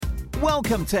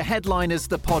Welcome to Headliners,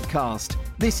 the podcast.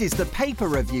 This is the paper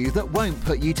review that won't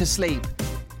put you to sleep.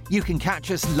 You can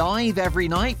catch us live every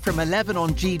night from 11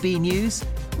 on GB News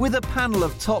with a panel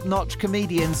of top-notch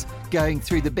comedians going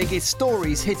through the biggest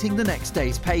stories hitting the next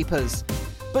day's papers.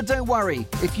 But don't worry,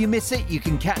 if you miss it, you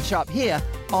can catch up here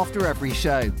after every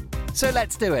show. So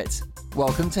let's do it.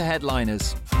 Welcome to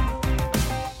Headliners.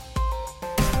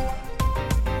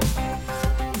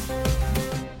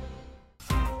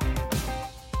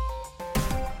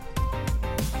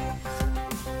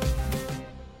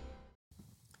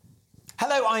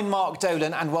 Hello, I'm Mark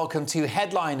Dolan and welcome to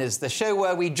Headliners, the show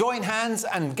where we join hands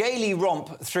and gaily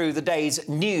romp through the day's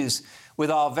news with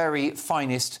our very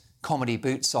finest comedy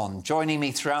boots on. Joining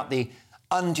me throughout the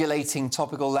undulating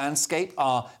topical landscape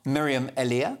are Miriam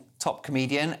Elia, top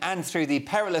comedian, and through the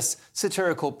perilous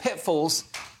satirical pitfalls,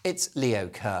 it's Leo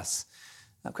Kearse.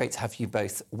 Great to have you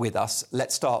both with us.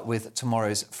 Let's start with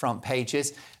tomorrow's front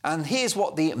pages. And here's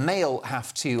what the Mail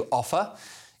have to offer.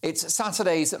 It's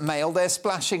Saturday's Mail. They're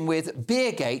splashing with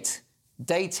Beergate,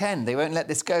 day 10. They won't let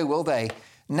this go, will they?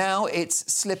 Now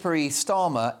it's slippery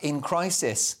Starmer in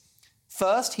crisis.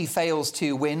 First, he fails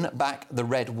to win back the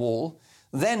Red Wall.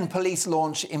 Then police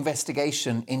launch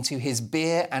investigation into his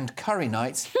beer and curry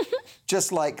nights,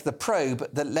 just like the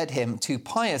probe that led him to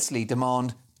piously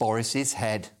demand Boris's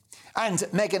head. And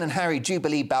Meghan and Harry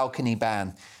Jubilee balcony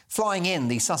ban. Flying in,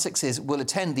 the Sussexes will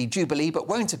attend the Jubilee but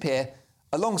won't appear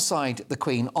alongside the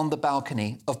Queen on the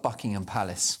balcony of Buckingham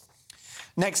Palace.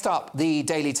 Next up, the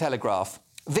Daily Telegraph.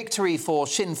 Victory for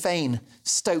Sinn Féin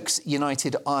stokes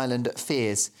United Ireland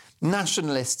fears.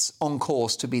 Nationalists on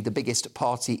course to be the biggest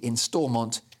party in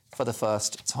Stormont for the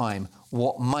first time.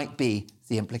 What might be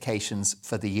the implications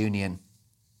for the union?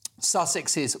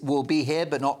 Sussexes will be here,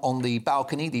 but not on the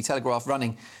balcony. The Telegraph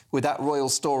running with that royal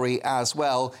story as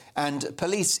well. And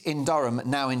police in Durham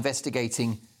now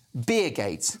investigating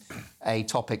Beergate, a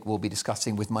topic we'll be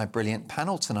discussing with my brilliant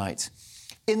panel tonight.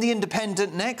 In The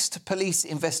Independent next, police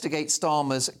investigate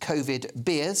Starmer's COVID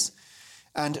beers.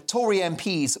 And Tory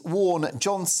MPs warn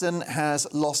Johnson has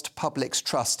lost public's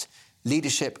trust.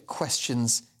 Leadership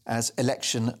questions as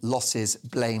election losses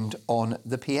blamed on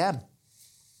the PM.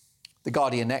 The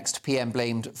Guardian next, PM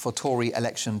blamed for Tory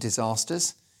election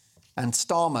disasters. And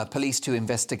Starmer, police to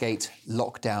investigate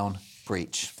lockdown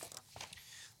breach.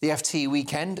 The FT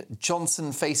weekend,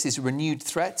 Johnson faces renewed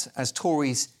threat as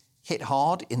Tories hit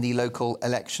hard in the local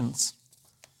elections.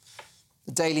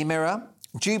 The Daily Mirror,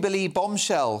 Jubilee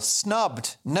bombshell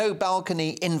snubbed, no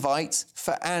balcony invite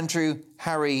for Andrew,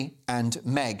 Harry and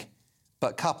Meg,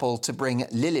 but couple to bring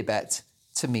Lilibet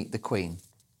to meet the Queen.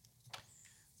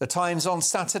 The Times on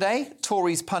Saturday,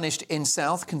 Tories punished in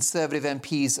South, Conservative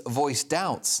MPs voiced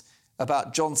doubts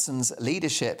about Johnson's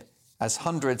leadership as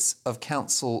hundreds of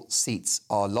council seats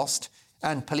are lost,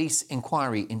 and police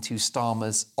inquiry into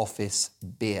Starmer's office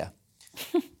beer.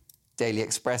 Daily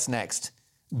Express next.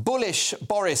 Bullish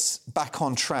Boris back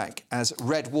on track as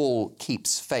Red Wall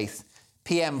keeps faith.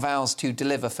 PM vows to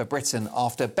deliver for Britain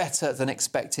after better than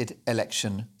expected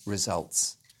election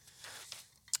results.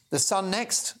 The Sun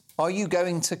next. Are you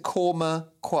going to Corma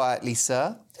quietly,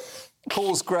 sir?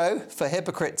 Calls grow for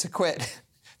hypocrite to quit.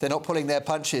 They're not pulling their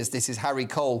punches. This is Harry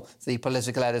Cole, the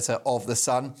political editor of The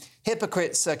Sun.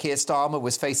 Hypocrite Sir Keir Starmer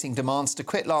was facing demands to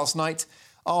quit last night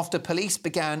after police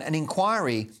began an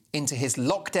inquiry into his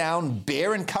lockdown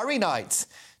beer and curry night.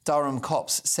 Durham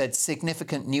cops said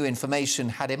significant new information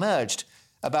had emerged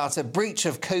about a breach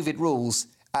of COVID rules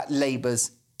at Labour's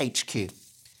HQ.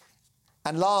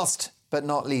 And last but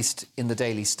not least in the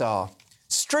Daily Star,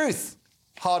 Struth,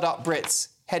 hard-up Brits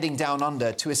heading down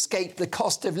under to escape the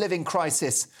cost of living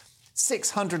crisis.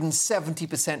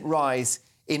 670% rise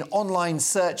in online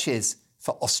searches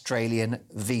for Australian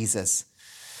visas.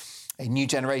 A new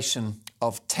generation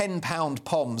of £10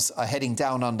 POMs are heading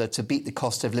down under to beat the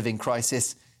cost of living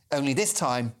crisis. Only this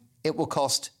time, it will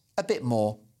cost a bit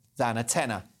more than a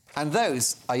tenner. And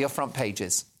those are your front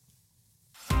pages.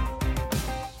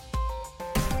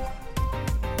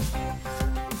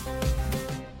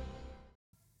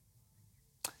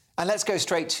 And let's go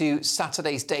straight to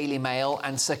Saturday's Daily Mail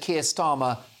and Sir Keir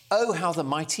Starmer. Oh, how the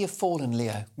mighty have fallen,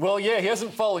 Leo. Well, yeah, he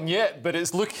hasn't fallen yet, but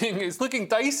it's looking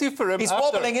dicey for him. He's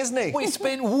wobbling, isn't he? Well, he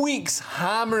spent weeks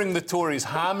hammering the Tories,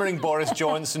 hammering Boris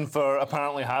Johnson for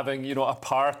apparently having, a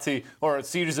party or a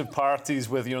series of parties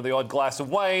with, the odd glass of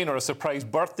wine or a surprise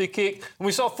birthday cake. And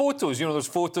we saw photos, there's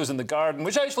photos in the garden,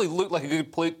 which actually looked like a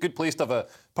good place to have a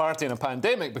party in a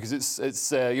pandemic because it's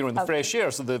in the fresh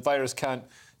air, so the virus can't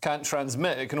can't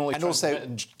transmit. It can only And also,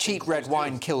 transmit cheap red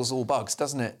wine kills all bugs,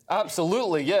 doesn't it?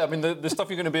 Absolutely, yeah. I mean, the stuff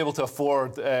you're going to be able to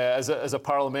afford as a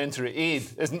parliamentary aid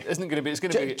isn't going to be. It's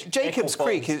going to be Jacob's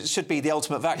Creek should be the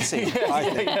ultimate vaccine.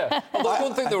 yeah. Although I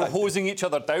don't think they were hosing each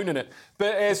other down in it.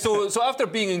 But so after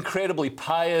being incredibly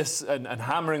pious and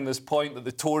hammering this point that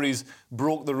the Tories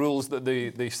broke the rules that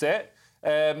they set.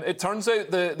 It turns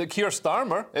out that Keir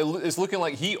Starmer is looking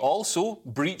like he also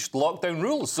breached lockdown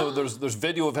rules. So there's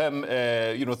video of him,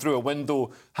 through a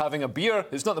window having a beer.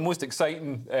 It's not the most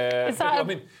exciting. I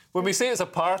mean, when we say it's a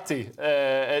party,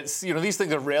 it's these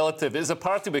things are relative. It's a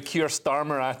party with Keir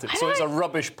Starmer at it, so it's a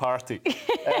rubbish party.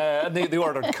 And they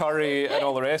ordered curry and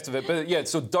all the rest of it. But yeah,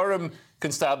 so Durham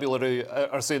Constabulary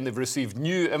are saying they've received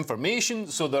new information,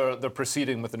 so they're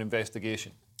proceeding with an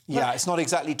investigation. Yeah, it's not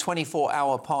exactly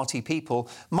 24-hour party people.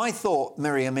 My thought,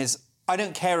 Miriam, is I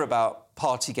don't care about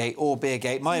Partygate or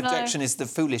Beergate. My objection is the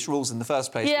foolish rules in the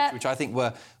first place, which I think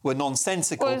were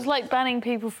nonsensical. Well, it was like banning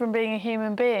people from being a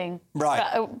human being.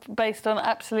 Right. Based on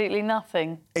absolutely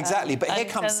nothing. Exactly, but here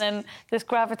comes... And then this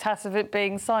gravitas of it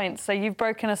being science. So you've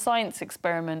broken a science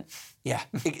experiment. Yeah,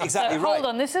 exactly right. Hold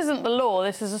on, this isn't the law,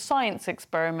 this is a science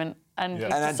experiment. And you've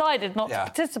decided not to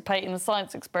participate in the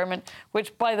science experiment,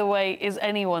 which, by the way, is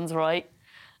anyone's right.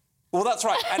 Well, that's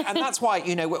right. And that's why,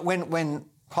 when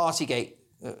Partygate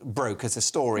broke as a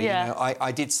story,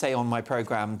 I did say on my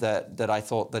programme that I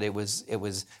thought that it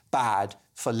was bad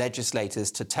for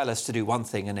legislators to tell us to do one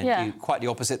thing and then do quite the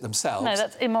opposite themselves. No,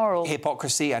 that's immoral.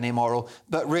 Hypocrisy and immoral.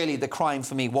 But really, the crime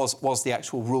for me was the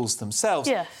actual rules themselves.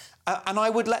 Yes. And I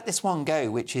would let this one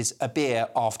go, which is a beer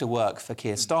after work for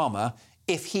Keir Starmer,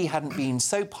 if he hadn't been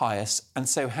so pious and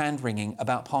so hand-wringing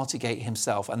about Partygate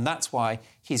himself. And that's why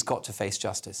he's got to face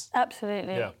justice.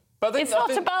 Absolutely. Yeah. But it's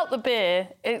not about the beer,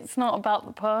 it's not about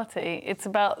the party, it's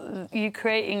about you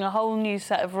creating a whole new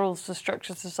set of rules to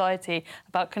structure society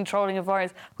about controlling a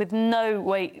virus with no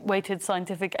weighted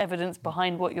scientific evidence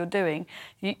behind what you're doing.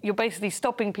 You're basically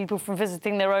stopping people from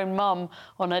visiting their own mum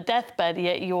on her deathbed,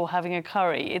 yet you're having a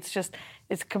curry.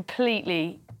 It's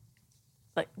completely,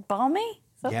 balmy?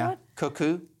 Is that the word?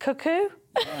 Cuckoo?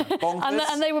 Yeah,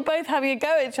 and they were both having a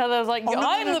go at each other. I was like,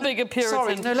 I'm the bigger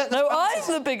Puritan. Sorry,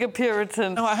 I'm the bigger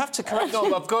Puritan. No, I have to correct.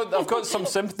 No, I've got some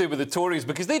sympathy with the Tories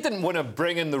because they didn't want to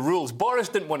bring in the rules. Boris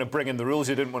didn't want to bring in the rules.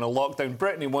 He didn't want to lock down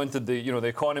Britain. He wanted the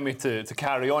economy to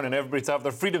carry on and everybody to have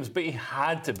their freedoms. But he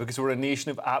had to because we're a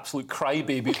nation of absolute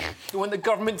crybabies. We want the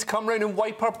government to come round and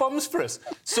wipe our bums for us.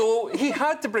 So he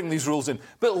had to bring these rules in.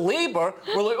 But Labour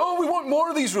were like, we want more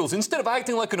of these rules. Instead of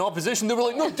acting like an opposition, they were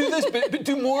like, no, do this, but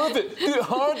do more of it. Do it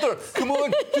harder. Come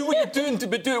on, do what you're doing,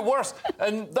 but do it worse.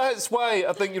 And that's why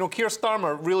I think, Keir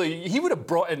Starmer really, he would have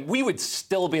brought in, we would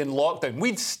still be in lockdown.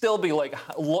 We'd still be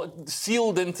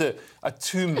sealed into a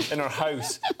tomb in our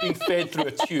house, being fed through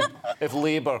a tube if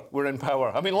Labour were in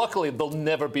power. I mean, luckily, they'll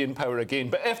never be in power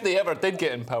again. But if they ever did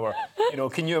get in power,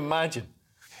 can you imagine?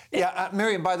 Yeah,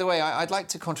 Miriam, by the way, I'd like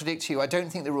to contradict you. I don't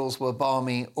think the rules were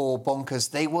balmy or bonkers.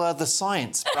 They were the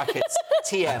science, brackets,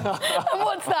 TM. And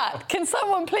what's that? Can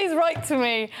someone please write to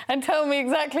me and tell me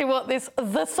exactly what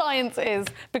the science is?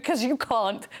 Because you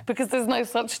can't, because there's no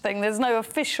such thing. There's no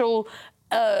official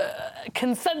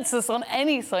consensus on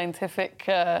any scientific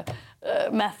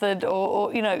method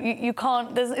or you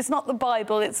can't... It's not the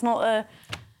Bible, it's not a...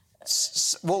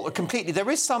 Well, completely.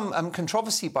 There is some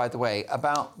controversy, by the way,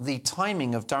 about the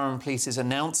timing of Durham Police's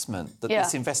announcement that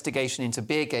this investigation into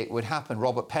Beergate would happen.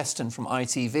 Robert Peston from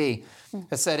ITV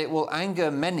has said it will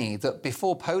anger many that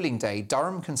before polling day,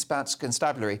 Durham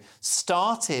Constabulary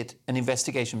started an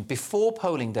investigation. Before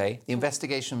polling day, the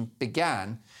investigation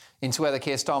began into whether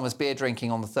Keir Starmer's beer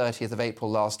drinking on the 30th of April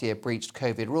last year breached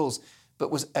COVID rules, but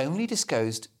was only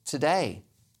disclosed today.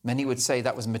 Many would say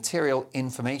that was material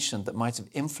information that might have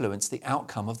influenced the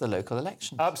outcome of the local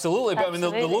elections. Absolutely, but I mean, the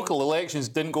local elections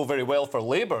didn't go very well for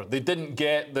Labour. They didn't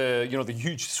get the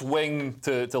huge swing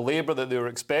to Labour that they were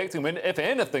expecting. I mean, if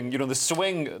anything, the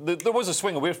swing there was a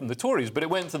swing away from the Tories, but it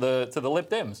went to the Lib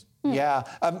Dems. Yeah.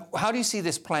 How do you see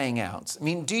this playing out? I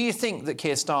mean, do you think that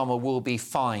Keir Starmer will be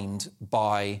fined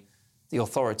by the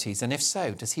authorities, and if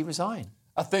so, does he resign?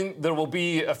 I think there will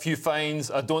be a few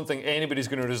fines. I don't think anybody's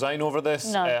going to resign over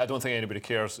this. No. I don't think anybody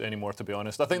cares anymore, to be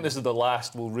honest. I think this is the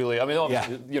last we'll really... I mean,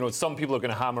 obviously, some people are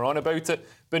going to hammer on about it,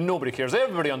 but nobody cares.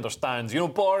 Everybody understands.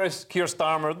 Boris, Keir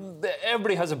Starmer,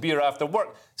 everybody has a beer after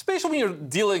work, especially when you're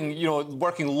dealing,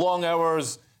 working long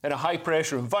hours in a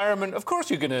high-pressure environment. Of course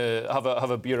you're going to have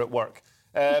a beer at work.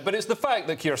 But it's the fact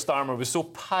that Keir Starmer was so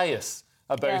pious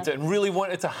about it and really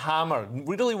wanted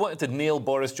to nail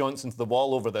Boris Johnson to the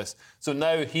wall over this. So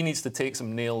now he needs to take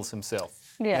some nails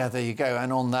himself. Yeah. There you go.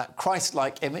 And on that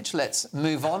Christ-like image, let's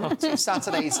move on to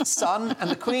Saturday's Sun. And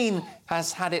the Queen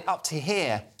has had it up to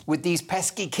here with these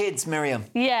pesky kids, Miriam.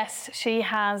 Yes, she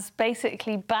has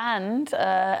basically banned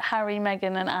Harry,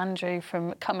 Meghan and Andrew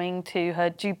from coming to her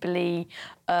Jubilee,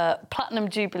 Platinum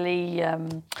Jubilee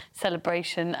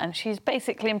celebration, and she's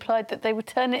basically implied that they would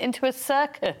turn it into a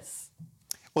circus.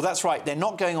 Well, that's right. They're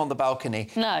not going on the balcony.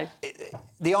 No.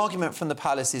 The argument from the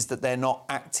palace is that they're not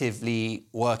actively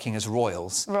working as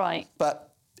royals. Right.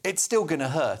 But it's still going to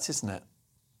hurt, isn't it?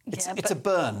 It's a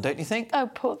burn, don't you think? Oh,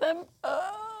 poor them.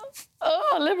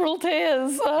 Oh, liberal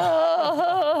tears.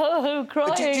 Oh, crying.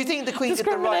 But do you think the Queen did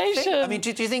the right thing? I mean, do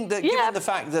you think that, given the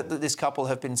fact that this couple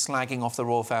have been slagging off the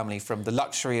royal family from the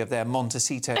luxury of their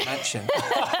Montecito mansion...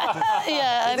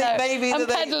 Yeah, I know. Maybe I'm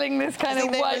peddling this kind of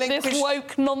this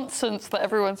woke nonsense that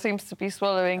everyone seems to be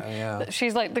swallowing. Oh, yeah.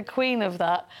 She's like the queen of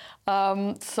that.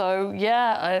 So,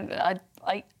 yeah,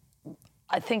 I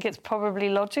think it's probably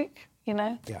logic, you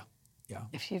know? Yeah.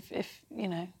 If you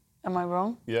know, am I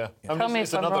wrong? Yeah. Tell me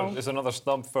if I'm wrong. It's another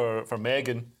snub for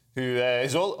Meghan, who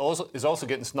is also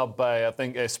getting snubbed by, I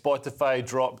think, Spotify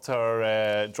dropped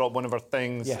one of her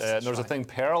things. Yes, there was a thing,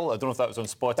 Pearl. I don't know if that was on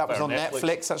Spotify. That was or on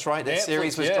Netflix. That's right. That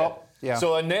series was dropped. Yeah.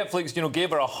 So Netflix, gave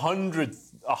her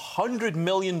 $100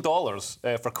 million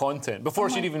for content before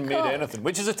she'd even made anything,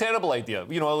 which is a terrible idea.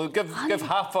 Give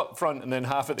half up front and then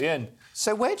half at the end.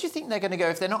 So where do you think they're going to go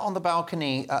if they're not on the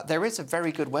balcony? There is a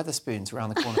very good Wetherspoons around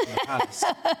the corner from the palace,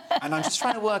 and I'm just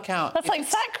trying to work out. That's like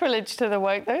sacrilege to the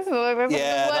woke, though, isn't it?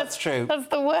 That's true. That's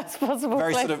the worst possible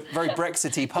very place. very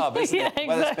Brexity pub, isn't it?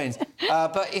 Exactly.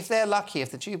 Wetherspoons. But if they're lucky, if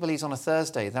the Jubilee's on a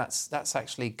Thursday, that's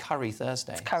actually Curry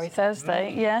Thursday. It's Curry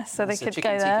Thursday, yeah. So they could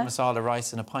chicken go tikka there. masala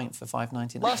rice and a pint for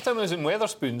 $5.99. Last time I was in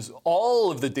Wetherspoons,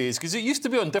 all of the days, because it used to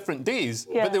be on different days,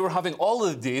 but they were having all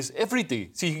of the days every day.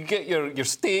 So you could get your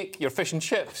steak, your fish and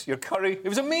chips, your curry. It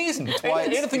was amazing.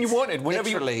 Anything you wanted, whenever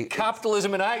you...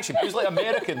 Capitalism in action. It was like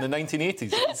America in the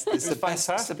 1980s. It's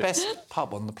the best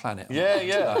pub on the planet.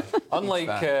 Yeah. Unlike,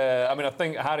 I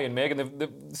think Harry and Meghan,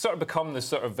 they've sort of become this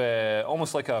sort of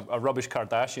almost like a rubbish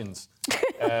Kardashians,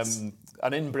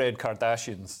 an inbred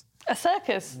Kardashians. A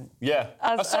circus. Yeah,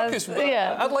 a circus.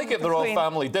 I'd like it if the royal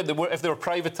family did. If they were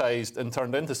privatised and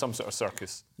turned into some sort of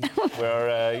circus,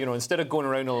 where instead of going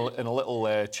around in a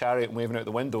little chariot and waving out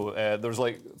the window, there was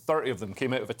like 30 of them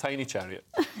came out of a tiny chariot.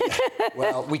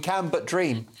 Well, we can but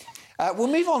dream. We'll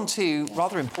move on to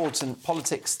rather important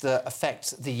politics that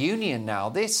affect the Union now.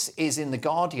 This is in The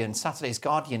Guardian, Saturday's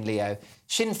Guardian, Leo.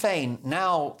 Sinn Féin,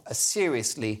 now a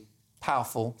seriously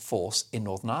powerful force in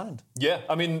Northern Ireland. Yeah,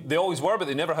 I mean, they always were, but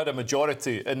they never had a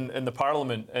majority in the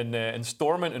Parliament in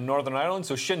Stormont in Northern Ireland.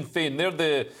 So Sinn Féin,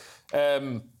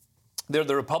 they're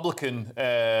the Republican.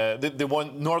 They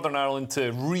want Northern Ireland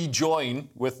to rejoin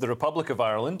with the Republic of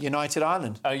Ireland. United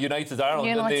Ireland. United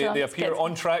Ireland. They appear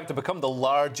on track to become the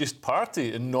largest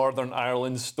party in Northern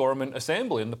Ireland's Stormont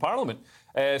Assembly in the Parliament.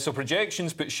 So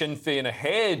projections put Sinn Féin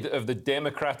ahead of the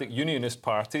Democratic Unionist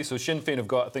Party. So Sinn Féin have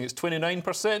got, I think it's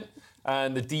 29%,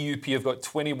 and the DUP have got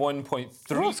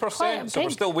 21.3%. So we're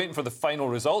still waiting for the final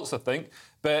results, I think.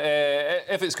 But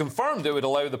if it's confirmed, it would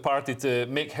allow the party to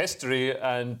make history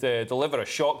and deliver a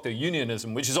shock to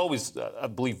unionism, which has always, I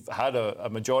believe, had a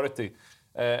majority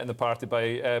in the party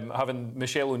by having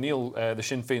Michelle O'Neill, the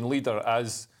Sinn Féin leader,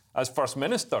 as First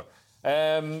Minister.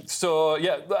 So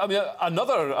yeah, I mean,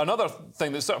 another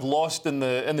thing that's sort of lost in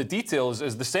the details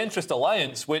is the Centrist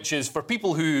Alliance, which is for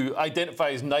people who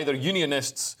identify as neither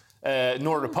unionists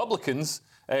nor Republicans,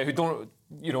 who don't,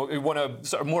 who want a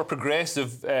sort of more progressive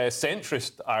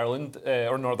centrist Ireland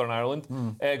or Northern Ireland,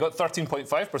 got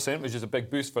 13.5%, which is a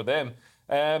big boost for them.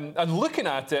 And looking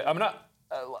at it, I'm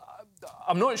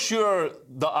not sure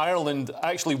that Ireland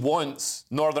actually wants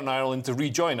Northern Ireland to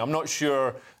rejoin. I'm not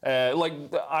sure.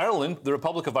 Ireland, the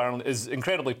Republic of Ireland, is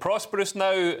incredibly prosperous now.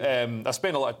 I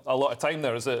spent a lot of time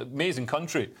there. It's an amazing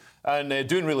country and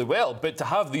doing really well. But to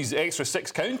have these extra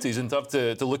 6 counties and to have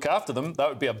to look after them, that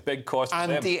would be a big cost for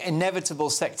them. And the inevitable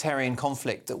sectarian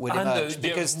conflict that would emerge,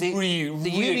 because the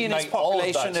unionist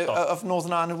population of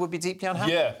Northern Ireland would be deeply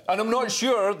unhappy. Yeah, and I'm not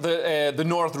sure that the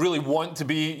North really want to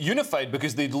be unified,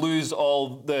 because they'd lose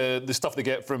all the stuff they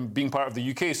get from being part of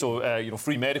the UK, so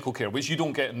free medical care, which you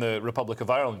don't get in the Republic of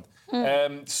Ireland.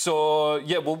 So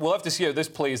yeah, we'll have to see how this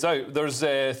plays out. There's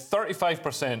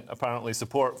 35% apparently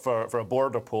support for a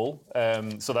border poll.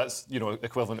 So that's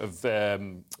equivalent of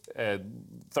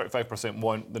 35%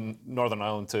 want the Northern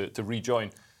Ireland to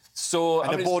rejoin. So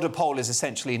And a border poll is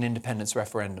essentially an independence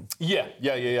referendum. Yeah.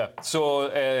 So,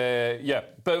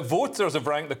 but voters have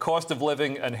ranked the cost of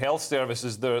living and health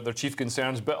services their chief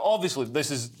concerns. But obviously,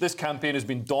 this campaign has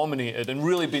been dominated and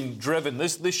really been driven.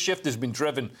 This shift has been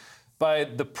driven by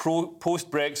the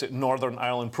post-Brexit Northern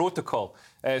Ireland Protocol.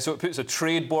 So it puts a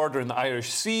trade border in the Irish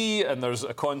Sea, and there's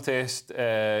a contest,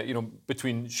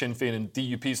 between Sinn Féin and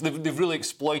DUP. So they've really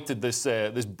exploited this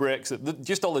Brexit,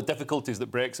 just all the difficulties that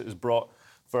Brexit has brought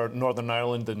for Northern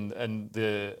Ireland and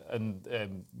the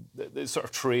sort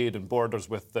of trade and borders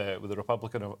with the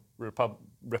Republic of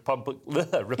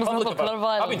Ireland.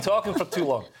 I've been talking for too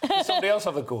long. Somebody else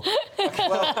have a go.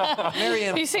 Well,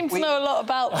 Miriam, you seem to know a lot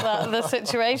about the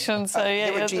situation. So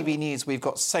here at GB News, we've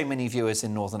got so many viewers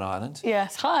in Northern Ireland.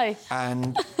 Yes, hi.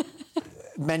 And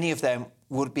many of them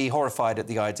would be horrified at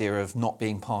the idea of not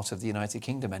being part of the United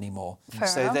Kingdom anymore. Fair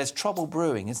so enough. there's trouble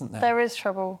brewing, isn't there? There is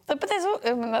trouble. But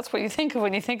that's what you think of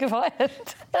when you think of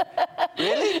Ireland.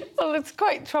 Really? Well, it's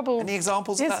quite trouble. Any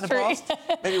examples of that in the history.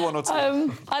 past? Maybe one or two.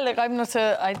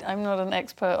 I'm not an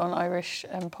expert on Irish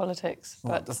politics.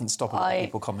 Well, but it doesn't stop a lot of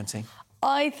people commenting.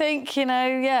 I think,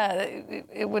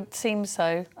 it would seem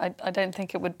so. I don't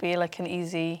think it would be like an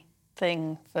easy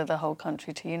thing for the whole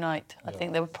country to unite. I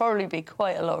think there would probably be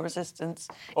quite a lot of resistance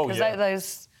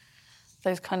because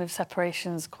those kind of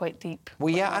separations quite deep.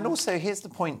 Well, yeah, and also here's the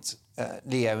point,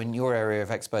 Leo, in your area of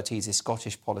expertise is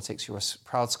Scottish politics. You're a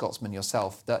proud Scotsman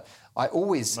yourself. That I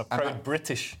always... I'm a proud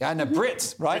British. Yeah, and a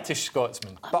Brit, right? British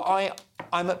Scotsman. But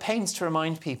I'm at pains to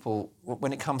remind people,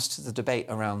 when it comes to the debate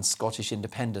around Scottish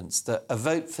independence, that a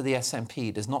vote for the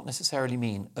SNP does not necessarily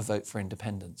mean a vote for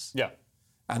independence. Yeah.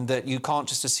 And that you can't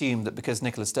just assume that because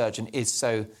Nicola Sturgeon is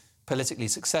so politically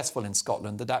successful in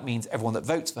Scotland, that means everyone that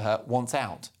votes for her wants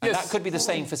out. And that could be the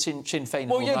same for Sinn Féin.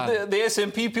 Well, yeah, the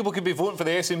SNP, people could be voting for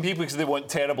the SNP because they want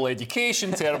terrible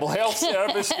education, terrible health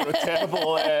service,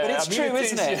 terrible But it's true,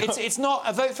 isn't it? It's not...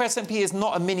 A vote for SNP is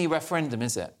not a mini referendum,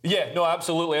 is it? Yeah, no,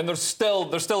 absolutely. And there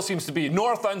still seems to be,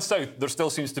 north and south, there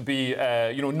still seems to be,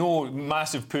 no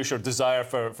massive push or desire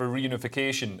for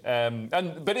reunification.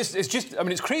 But it's just,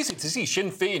 it's crazy to see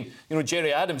Sinn Féin,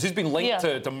 Gerry Adams, who's been linked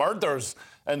to murders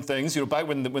and things, back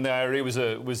when the IRA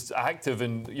was active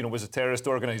and, was a terrorist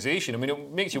organisation.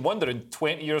 It makes you wonder, in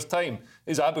 20 years' time,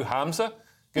 is Abu Hamza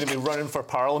going to be running for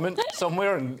Parliament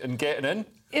somewhere and getting in?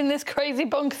 In this crazy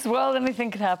bonkers world, anything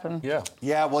could happen. Yeah.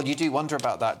 Yeah, well, you do wonder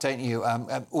about that, don't you?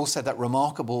 Also, that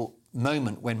remarkable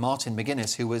moment when Martin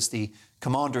McGuinness, who was the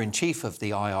Commander-in-Chief of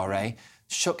the IRA,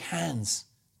 shook hands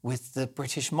with the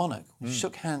British monarch,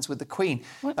 shook hands with the Queen.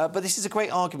 But this is a great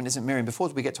argument, isn't it, Miriam? Before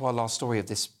we get to our last story of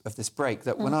this break,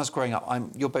 that when I was growing up,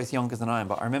 you're both younger than I am,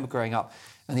 but I remember growing up,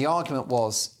 and the argument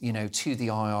was, to the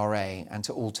IRA and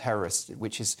to all terrorists,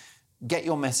 which is get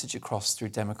your message across through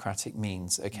democratic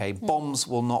means, OK? Bombs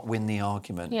will not win the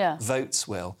argument. Yeah. Votes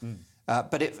will.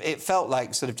 But it felt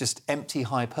like sort of just empty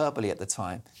hyperbole at the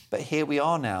time. But here we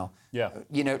are now. Yeah.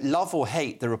 Love or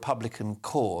hate the Republican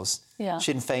cause, Yeah.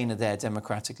 Sinn Féin are there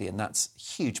democratically, and that's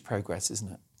huge progress,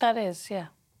 isn't it? That is, yeah.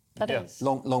 That is.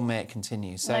 Long may it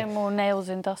continue. So No more nails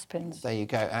in dustbins. there you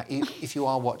go. If you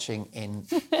are watching in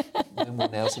No More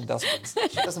Nails in Dustbins,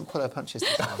 she doesn't pull her punches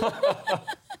this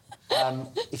time.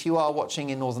 If you are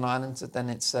watching in Northern Ireland, then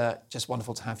it's just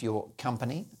wonderful to have your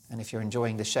company. And if you're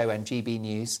enjoying the show and GB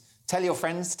News, tell your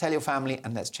friends, tell your family,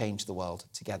 and let's change the world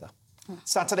together.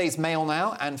 Saturday's Mail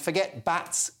now, and forget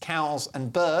bats, cows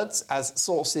and birds as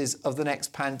sources of the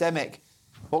next pandemic.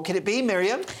 What could it be,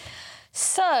 Miriam?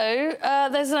 So,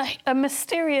 there's a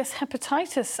mysterious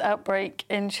hepatitis outbreak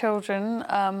in children.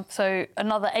 So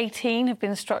another 18 have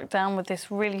been struck down with this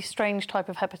really strange type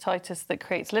of hepatitis that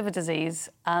creates liver disease,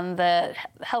 and the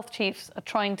health chiefs are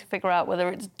trying to figure out whether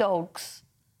it's dogs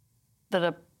that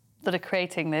are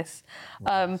creating this.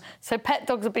 So pet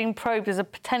dogs are being probed as a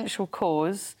potential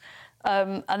cause,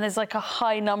 and there's like a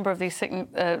high number of these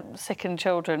sickened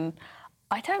children.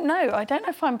 I don't know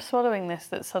if I'm swallowing this,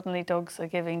 that suddenly dogs are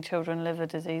giving children liver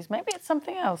disease. Maybe it's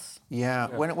something else. Yeah.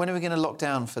 When are we going to lock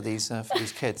down for these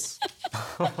kids?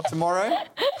 Tomorrow?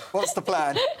 What's the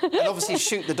plan? And obviously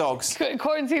shoot the dogs.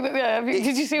 Quarantine. Yeah.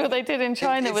 Did you see what they did in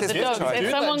China with the dogs?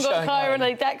 If someone got Chiron,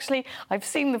 I've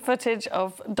seen the footage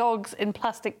of dogs in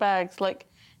plastic bags. Like,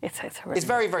 it's horrific. It's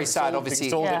very, very sad, obviously.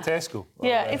 Sold at Tesco.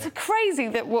 Yeah, it's crazy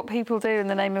that what people do in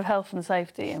the name of health and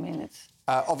safety. It's...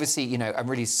 obviously, I'm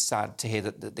really sad to hear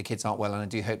that the kids aren't well, and I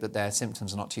do hope that their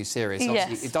symptoms are not too serious. Yes.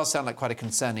 Obviously, it does sound like quite a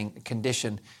concerning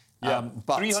condition. Yeah,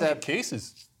 but 300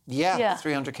 cases. Yeah,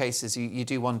 300 cases. You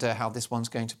do wonder how this one's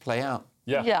going to play out.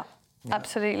 Yeah,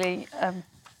 absolutely.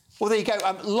 Well, there you go.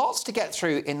 Lots to get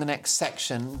through in the next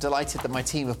section. Delighted that my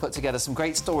team have put together some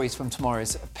great stories from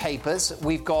tomorrow's papers.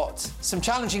 We've got some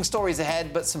challenging stories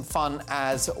ahead, but some fun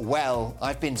as well.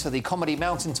 I've been to the comedy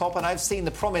mountaintop and I've seen the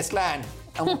promised land,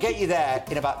 and we'll get you there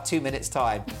in about 2 minutes'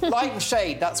 time. Light and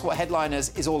shade, that's what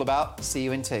Headliners is all about. See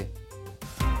you in 2.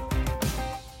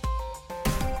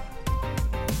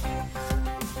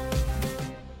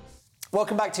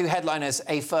 Welcome back to Headliners,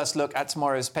 a first look at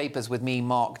tomorrow's papers with me,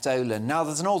 Mark Dolan. Now,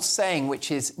 there's an old saying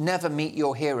which is never meet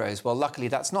your heroes. Well, luckily,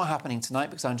 that's not happening tonight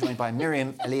because I'm joined by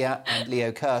Miriam, Elia and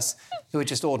Leo Kearse, who are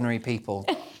just ordinary people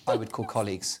I would call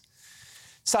colleagues.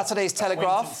 Saturday's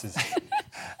Telegraph.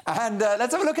 And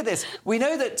let's have a look at this. We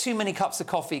know that too many cups of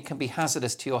coffee can be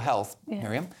hazardous to your health,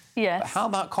 Miriam. Yes. But how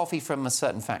about coffee from a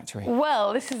certain factory?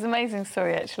 Well, this is an amazing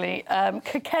story, actually.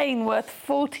 Cocaine worth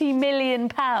 £40 million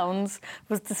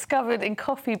was discovered in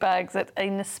coffee bags at a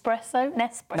Nespresso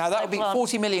Now, that would be plant.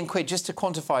 40 million quid, just to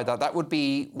quantify that. That would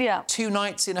be 2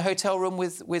 nights in a hotel room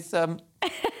with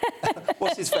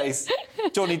what's his face?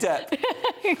 Johnny Depp.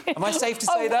 Am I safe to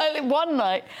say that? One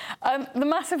night. The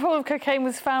massive haul of cocaine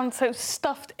was found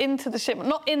stuffed into the shipment,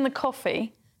 not in the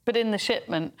coffee, but in the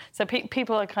shipment. So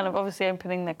people are kind of obviously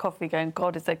opening their coffee going,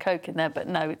 God, is there coke in there? But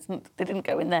no, it's not, they didn't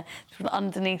go in there. It's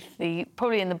underneath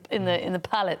probably in the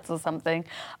pallets or something.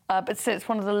 But still, it's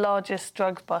one of the largest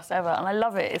drugs busts ever. And I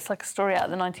love it. It's like a story out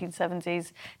of the 1970s.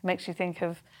 It makes you think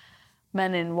of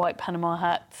men in white Panama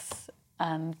hats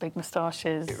and big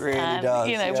moustaches. It really does.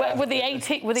 You know, with the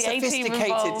 18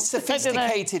 involved.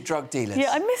 Sophisticated drug dealers. Yeah,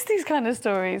 I miss these kind of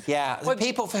stories. Yeah, the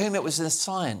people for whom it was a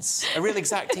science, a real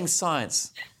exacting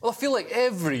science. Well, I feel like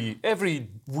every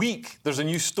week there's a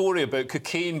new story about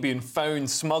cocaine being found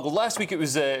smuggled. Last week it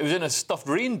was in a stuffed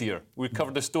reindeer. We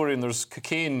covered a story and there's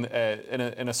cocaine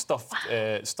in a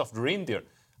stuffed reindeer.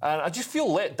 And I just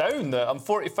feel let down that I'm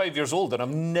 45 years old and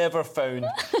I've never found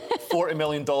 $40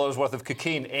 million worth of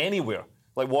cocaine anywhere.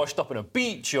 Like washed up on a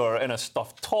beach or in a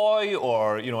stuffed toy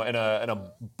or, you know, in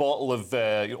a bottle of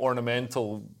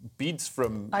ornamental beads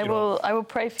from... I will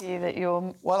pray for you that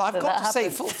you're... Well, I've got to say,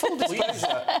 full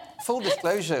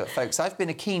disclosure, folks, I've been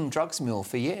a keen drugs mule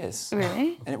for years.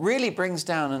 Really? And it really brings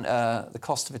down the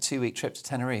cost of a 2-week trip to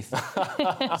Tenerife.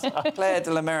 Claire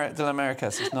de la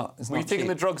Americas is not Were you taking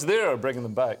the drugs there or bringing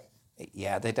them back?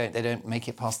 Yeah, they don't make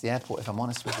it past the airport, if I'm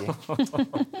honest with you.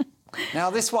 Now,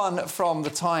 this one from The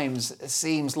Times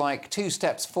seems like 2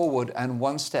 steps forward and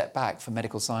 1 step back for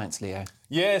medical science, Leo.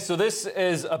 Yeah, so this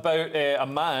is about a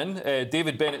man,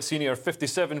 David Bennett Sr.,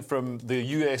 57, from the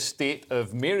US state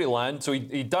of Maryland. So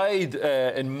he died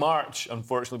in March,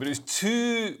 unfortunately, but it was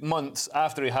 2 months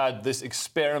after he had this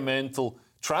experimental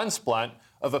transplant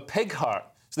of a pig heart.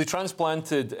 So they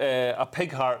transplanted a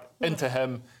pig heart into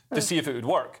him to see if it would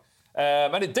work.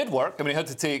 And it did work. I mean, he had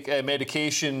to take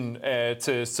medication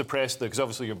to suppress because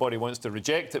obviously your body wants to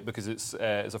reject it because it's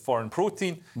a foreign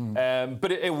protein.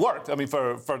 But it worked. I mean,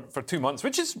 for 2 months,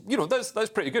 which is, you know, that's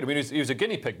pretty good. I mean, he was a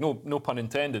guinea pig, no pun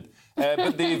intended.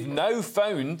 But they've now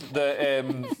found that,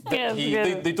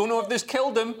 they don't know if this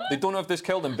killed him. They don't know if this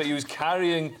killed him, but he was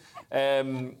carrying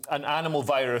an animal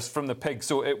virus from the pig.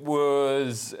 So it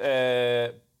was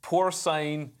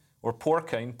porcine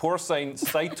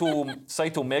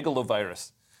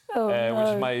cytomegalovirus, which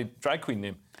is my drag queen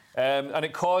name, and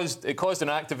it caused an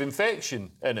active infection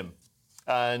in him,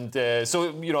 and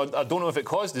so you know I don't know if it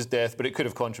caused his death, but it could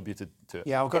have contributed to it.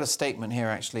 Yeah, I've got a statement here.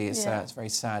 Actually, it's very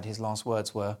sad. His last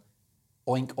words were,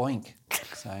 "Oink oink."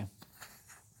 So,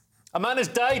 a man has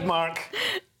died, Mark.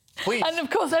 Please. And of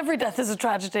course, every death is a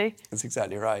tragedy. That's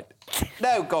exactly right.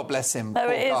 No, God bless him. No,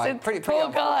 poor it is. guy. It's Pretty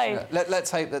poor guy. unfortunate. Let's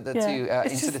hope that the two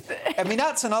incidents... I mean,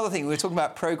 that's another thing. We were talking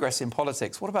about progress in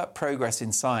politics. What about progress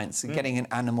in science and getting an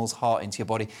animal's heart into your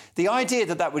body? The idea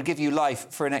that would give you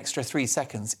life for an extra 3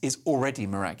 seconds is already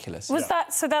miraculous. So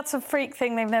that's a freak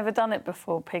thing. They've never done it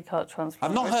before, pig heart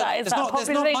transplant. I've not heard... Is that a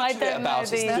popular thing? Much of it about,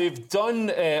 is there? They've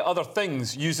done other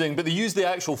things but they use the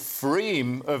actual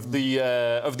frame of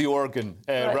the organ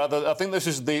rather. I think this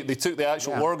is they took the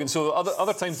actual organ. So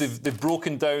other times they've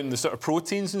broken down the sort of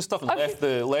proteins and stuff and left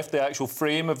the actual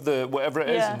frame of the whatever it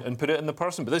is and put it in the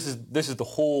person. But this is the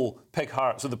whole pig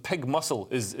heart. So the pig muscle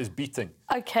is beating.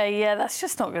 Okay, yeah, that's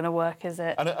just not going to work, is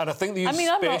it? And I think they use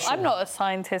I'm not a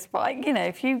scientist, but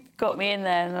if you got me in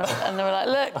there and they were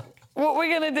like, look. What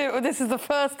we're going to do, this is the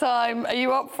first time, are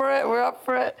you up for it? We're up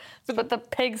for it. But the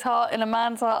pig's heart in a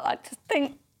man's heart, I just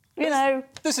think,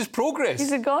 This is progress.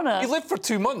 He's a goner. He lived for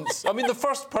 2 months. I mean, the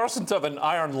first person to have an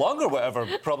iron lung or whatever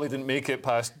probably didn't make it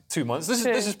past 2 months.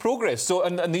 This is progress. So,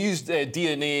 and they used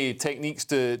DNA techniques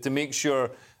to make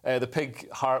sure the pig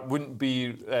heart wouldn't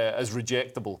be as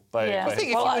rejectable by. Yeah. by I think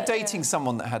if you were dating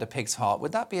someone that had a pig's heart,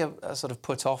 would that be a sort of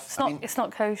put off? It's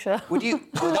not kosher. Would you?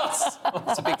 Well,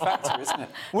 that's a big factor, isn't it?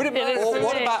 Would it? It is Or for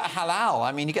what me. about halal?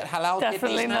 I mean, you get halal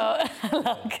Definitely kidneys now? not.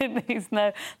 Halal kidneys,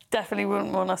 no. Definitely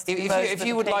wouldn't want us to be If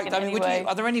you would like, I mean, would you?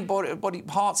 Are there any body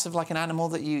parts of like an animal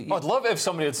that you? I'd love it if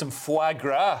somebody had some foie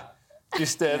gras.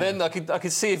 Just then I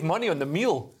could save money on the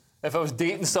meal. If I was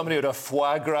dating somebody with a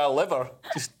foie gras liver,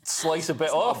 just slice a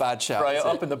bit off, not a bad shout, fry is it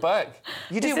it? up in the back.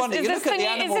 You do wonder. You look at the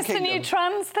animal Is this the new kingdom.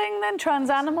 trans thing then? Trans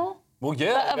animal? Well,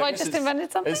 yeah. Have I just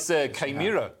invented something? It's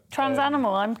chimera. Trans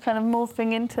animal. I'm kind of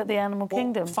morphing into the animal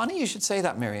kingdom. Funny you should say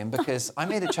that, Miriam, because I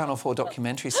made a Channel 4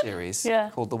 documentary series Yeah.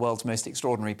 called The World's Most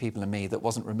Extraordinary People and Me that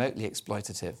wasn't remotely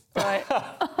exploitative. Right.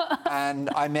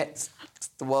 And I met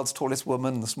the world's tallest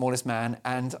woman, the smallest man,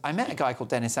 and I met a guy called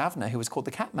Dennis Avner who was called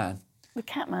the Cat Man. The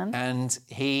cat man. And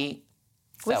he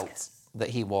felt Whiskers. that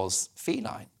he was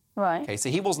feline. Right. Okay, so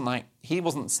he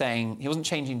wasn't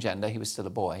changing gender, he was still a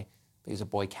boy, but he was a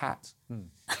boy cat.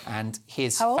 And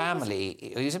his How old was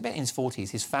family, he was a bit in his 40s,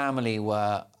 his family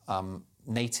were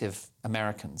Native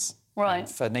Americans. Right. And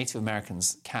for Native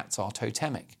Americans, cats are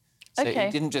totemic. So Okay.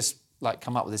 he didn't just like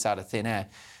come up with this out of thin air.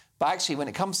 But actually, when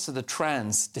it comes to the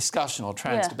trans discussion or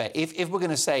trans Yeah. debate, if we're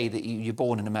going to say that you're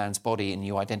born in a man's body and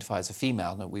you identify as a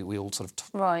female, and we all sort of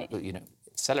Right.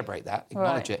 celebrate that,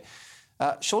 acknowledge Right.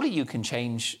 it. Surely you can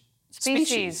change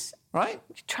Species. right?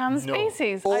 Trans No.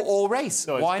 species. Or race.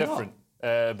 No, it's Why different.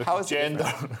 How Because is it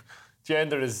gender,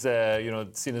 gender is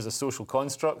seen as a social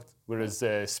construct, whereas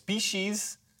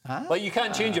species, like you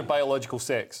can't change your biological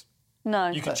sex. No.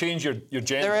 You can change your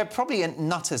gender. There are probably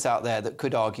nutters out there that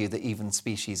could argue that even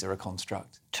species are a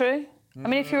construct. True. I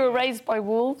mean, if you were raised by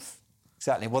wolves.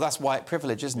 Exactly. Well, that's white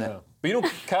privilege, isn't it? Yeah. But you know,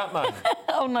 Catman.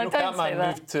 Oh, no, don't say Catman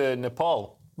that. moved to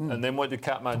Nepal, and then what did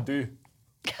Catman do?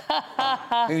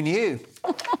 Who knew?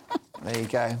 There you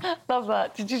go. Love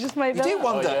that. Did you just make You that? do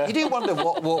wonder. yeah. You do wonder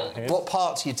what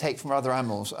parts you take from other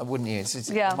animals, wouldn't you? It's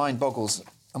Yeah. mind boggles.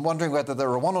 I'm wondering whether there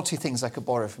are one or two things I could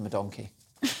borrow from a donkey.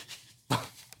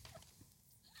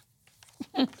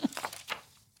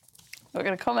 Not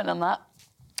going to comment on that.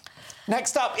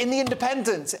 Next up, in The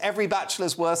Independent, every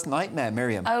bachelor's worst nightmare.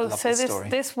 Miriam, I Oh, love so this story.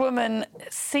 this woman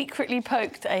secretly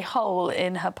poked a hole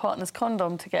in her partner's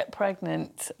condom to get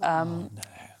pregnant.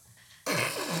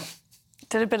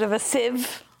 Did a bit of a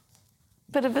sieve.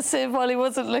 While he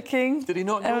wasn't looking. Did he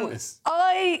not notice?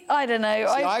 I don't know.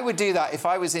 See, I would do that if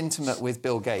I was intimate with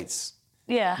Bill Gates.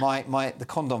 Yeah. The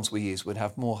condoms we use would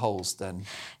have more holes than...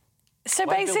 So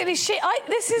Why basically,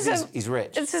 He's- he's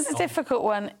rich. This is a difficult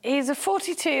one. He's a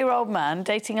 42-year-old man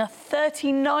dating a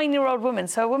 39-year-old woman,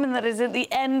 so a woman that is at the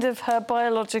end of her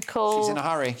biological... She's in a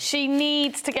hurry. She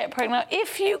needs to get pregnant. Now,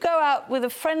 if you go out with a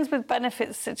friends with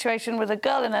benefits situation with a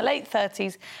girl in her late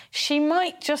 30s, she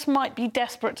might be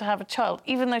desperate to have a child.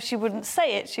 Even though she wouldn't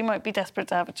say it, she might be desperate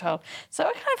to have a child. So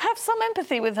I kind of have some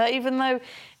empathy with her, even though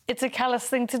it's a callous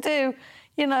thing to do,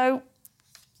 you know.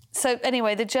 So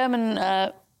anyway, the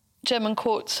German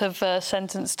courts have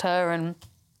sentenced her and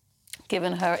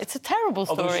given her... It's a terrible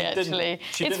Although story, she didn't- actually.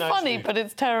 she It's didn't funny, actually- but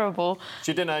it's terrible.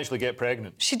 She didn't actually get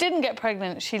pregnant. She didn't get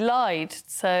pregnant. She lied.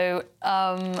 So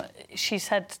she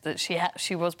said that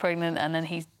she was pregnant, and then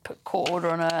he put court order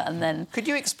on her, and then... Could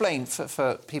you explain,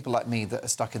 for people like me that are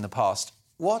stuck in the past,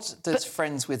 what does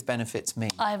friends with benefits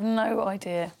mean? I have no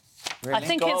idea. Really? I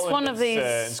think it's one of these...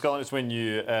 in Scotland, it's when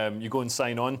you go and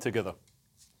sign on together.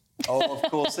 Oh, of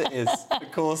course it is.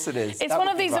 Of course it is. It's That one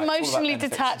would of be these right. It's all about emotionally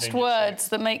benefits. detached words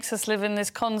that makes us live in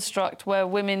this construct where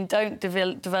women don't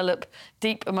develop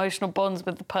deep emotional bonds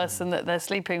with the person that they're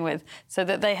sleeping with, so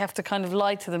that they have to kind of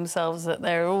lie to themselves that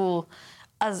they're all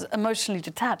as emotionally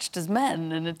detached as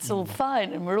men, and it's all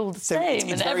fine, and we're all the So same, it's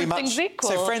and very everything's much- equal.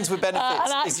 so friends with benefits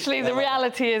and is- actually, the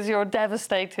reality is you're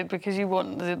devastated because you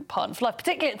want the partner for life,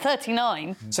 particularly at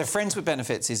 39. So friends with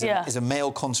benefits is Yeah. a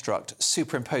male construct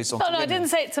superimposed onto No, I women. didn't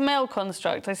say it's a male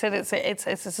construct. I said it's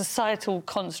a societal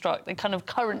construct, a kind of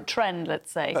current trend,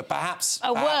 let's say. But perhaps...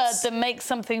 A word that makes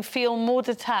something feel more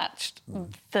detached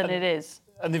than it is.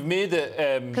 And they've made it...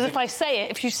 Because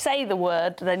if you say the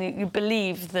word, then you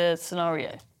believe the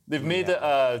scenario. They've made it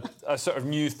a sort of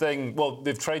new thing. Well,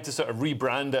 they've tried to sort of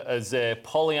rebrand it as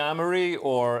polyamory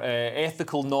or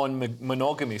ethical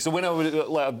non-monogamy. So when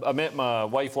I met my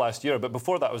wife last year, but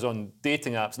before that I was on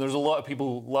dating apps, and there's a lot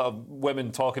of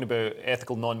women talking about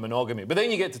ethical non-monogamy. But then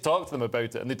you get to talk to them about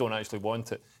it, and they don't actually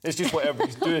want it. It's just what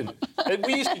everybody's doing.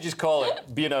 We used to just call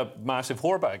it being a massive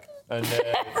whorebag, and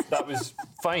that was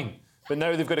fine. But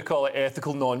now they've got to call it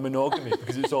ethical non-monogamy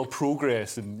because it's all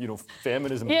progress and,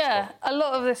 feminism and stuff. A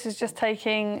lot of this is just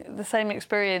taking the same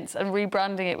experience and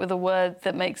rebranding it with a word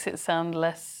that makes it sound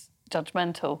less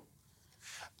judgmental.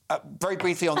 Very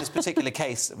briefly on this particular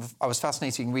case, I was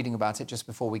fascinated reading about it just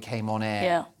before we came on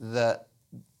air. That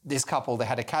this couple, they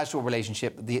had a casual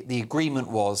relationship. The agreement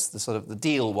was, the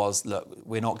deal was, look,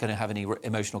 we're not going to have any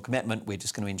emotional commitment. We're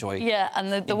just going to enjoy. Yeah,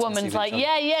 and the woman's like,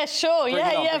 sure,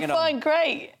 bring fine,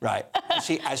 great. Right.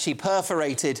 As she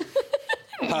perforated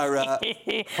her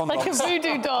like a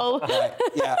voodoo doll. Right,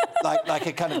 yeah, like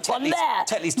a kind of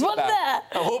Tetley's tea bag.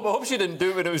 I hope she didn't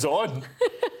do it when it was on.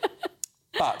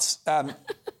 But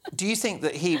do you think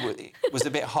that he was a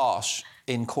bit harsh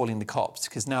in calling the cops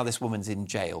because now this woman's in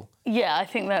jail? Yeah, I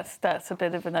think that's a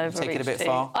bit of an overreach. Take it a bit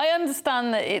far. I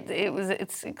understand that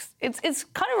it's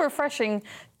kind of refreshing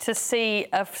to see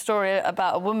a story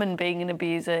about a woman being an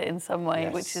abuser in some way,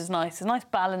 which is nice. A nice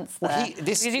balance there.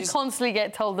 Because you constantly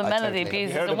get told the men are the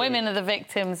abusers and women are the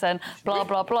victims and blah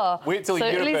blah blah. Wait till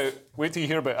you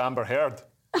hear about Amber Heard.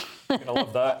 You're gonna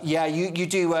love that. Yeah, you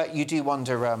do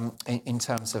wonder in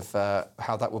terms of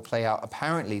how that will play out.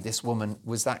 Apparently, this woman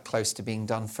was that close to being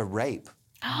done for rape,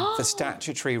 for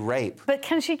statutory rape. But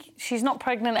she's not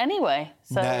pregnant anyway.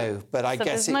 So, no, but I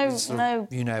guess it was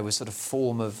a sort of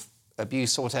form of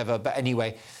abuse or whatever. But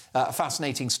anyway, a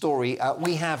fascinating story.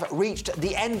 We have reached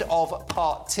the end of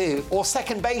part 2, or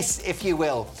second base, if you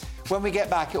will. When we get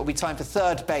back, it will be time for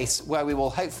third base, where we will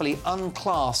hopefully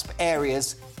unclasp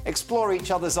areas, explore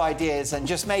each other's ideas and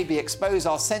just maybe expose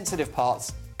our sensitive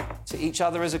parts to each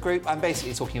other as a group. I'm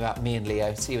basically talking about me and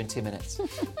Leo. See you in 2 minutes.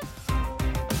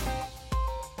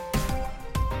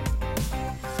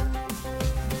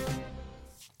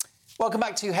 Welcome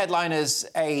back to Headliners,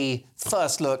 a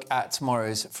first look at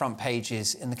tomorrow's front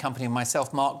pages in the company of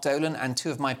myself, Mark Dolan, and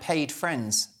 2 of my paid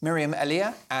friends, Miriam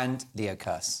Elia and Leo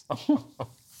Kearse.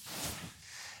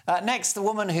 Next, the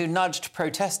woman who nudged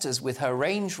protesters with her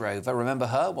Range Rover. Remember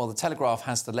her? Well, the Telegraph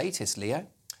has the latest, Leo.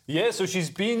 Yeah, so she's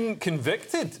been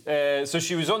convicted. So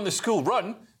she was on the school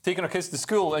run, taking her kids to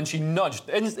school, and she nudged.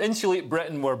 Insulate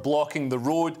Britain were blocking the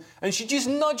road, and she just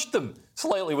nudged them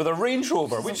slightly with a Range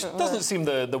Rover, which doesn't seem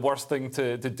the worst thing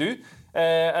to do.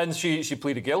 And she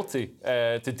pleaded guilty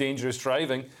to dangerous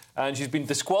driving, and she's been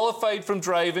disqualified from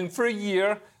driving for a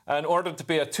year and ordered to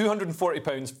pay a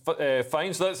 £240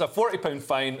 fine. So that's a £40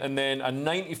 fine and then a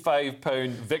 £95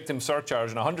 victim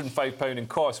surcharge and £105 in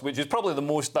costs, which is probably the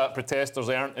most that protesters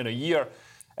earned in a year.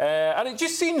 And it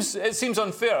just seems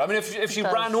unfair. I mean, if she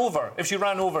ran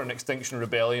over an Extinction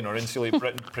Rebellion or Insulate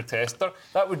Britain protester,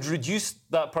 that would reduce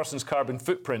that person's carbon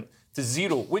footprint to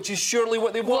 0, which is surely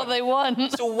what they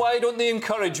want. So why don't they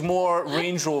encourage more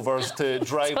Range Rovers to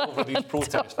drive over these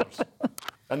protesters?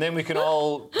 And then we can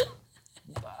all...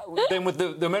 Then with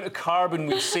the amount of carbon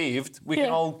we've saved, we can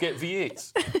all get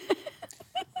V8s.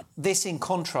 This in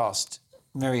contrast,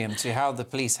 Miriam, to how the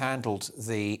police handled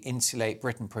the Insulate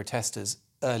Britain protesters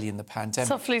early in the pandemic.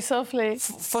 Softly.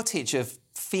 Footage of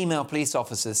female police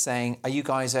officers saying, are you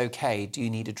guys OK? Do you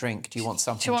need a drink? Do you want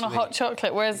something to eat? Do you want a hot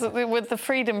chocolate? Whereas with the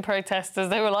freedom protesters,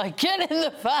 they were like, get in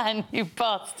the van, you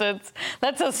bastards.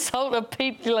 Let's assault a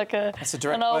people like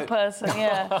an old person.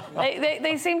 Yeah.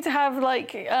 they seem to have,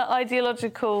 like,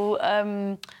 ideological,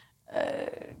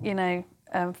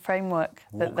 framework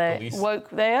that they're woke.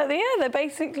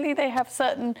 They have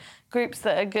certain groups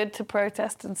that are good to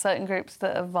protest and certain groups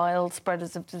that are vile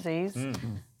spreaders of disease.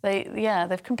 Mm-hmm.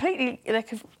 They've completely...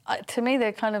 to me,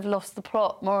 they've kind of lost the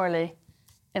plot morally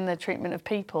in their treatment of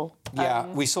people. Yeah,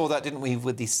 we saw that, didn't we,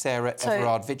 with the Sarah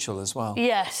Everard vigil as well?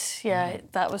 Yes, yeah,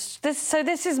 that was... So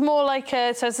this is more like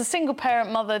it's a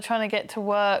single-parent mother trying to get to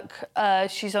work.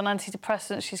 She's on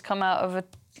antidepressants. She's come out of a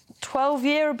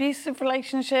 12-year abusive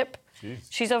relationship. Jeez.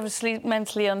 She's obviously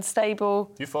mentally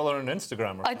unstable. Do you follow her on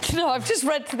Instagram? I've just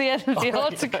read to the end of the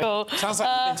article. Sounds like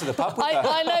you've been to the pub with her.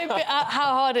 I know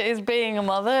how hard it is being a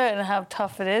mother and how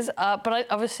tough it is, but I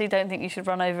obviously don't think you should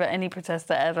run over any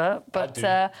protester ever. But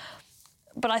I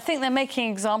think they're making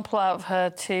an example out of her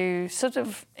to sort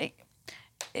of...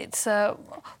 It's...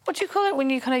 what do you call it when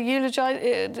you kind of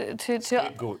eulogise...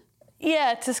 Scapegoat.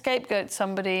 Yeah, to scapegoat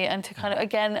somebody and to kind of,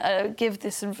 again, give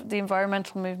the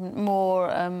environmental movement more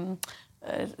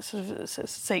sort of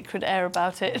sacred air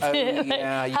about it. Oh,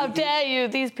 yeah. How dare you?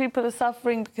 These people are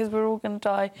suffering because we're all going to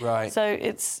die. Right. So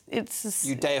it's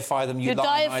you deify them, you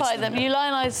deify them. You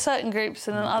lionise certain groups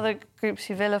and then other groups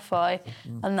you vilify,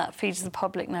 and that feeds the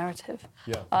public narrative.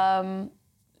 Yeah. And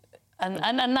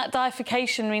that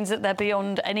deification means that they're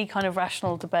beyond any kind of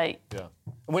rational debate. Yeah.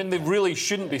 when they really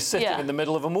shouldn't be sitting in the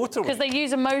middle of a motorway. Because they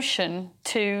use emotion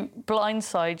to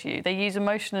blindside you. They use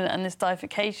emotion and this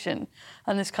deification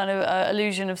and this kind of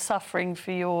illusion of suffering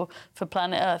for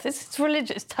planet Earth. It's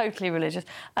religious, it's totally religious.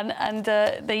 And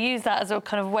they use that as a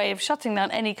kind of way of shutting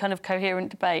down any kind of coherent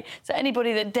debate. So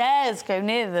anybody that dares go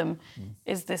near them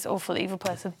is this awful, evil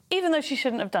person. Even though she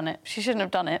shouldn't have done it. She shouldn't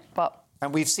have done it, but...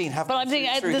 And we've seen... But I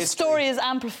think the story is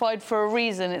amplified for a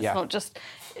reason. It's not just...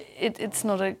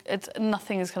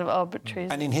 nothing is kind of arbitrary.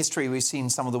 And in history, we've seen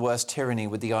some of the worst tyranny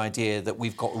with the idea that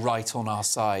we've got right on our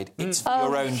side. It's for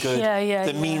your own good.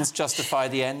 The means justify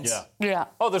the ends. Yeah.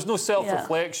 Oh, there's no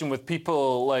self-reflection with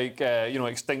people like,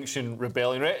 Extinction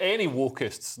Rebellion, any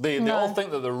wokists. They all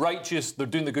think that they're righteous, they're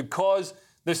doing the good cause.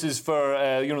 This is for,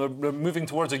 they're moving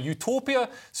towards a utopia.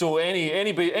 So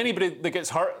anybody that gets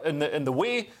hurt in the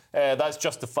way, that's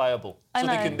justifiable. So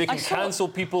they can cancel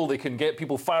people, they can get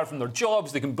people fired from their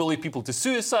jobs, they can bully people to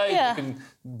suicide, they can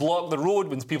block the road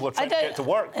when people are trying to get to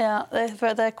work. Yeah,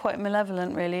 they're quite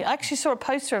malevolent, really. I actually saw a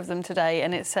poster of them today,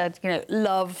 and it said,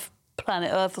 love planet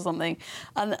Earth or something,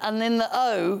 and in the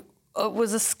O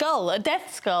was a skull, a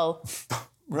death skull.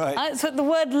 Right. So the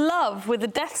word love with a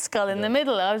death skull in the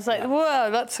middle, I was like, whoa,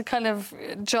 that's a kind of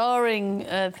jarring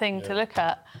thing to look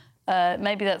at.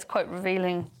 Maybe that's quite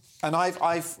revealing. And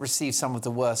I've received some of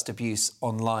the worst abuse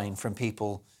online from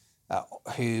people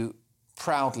who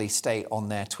proudly state on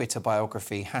their Twitter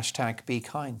biography,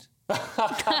 #BeKind.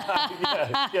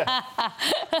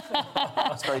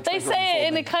 They say it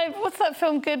in a kind of, what's that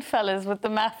film Goodfellas with the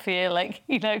mafia,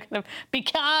 kind of, be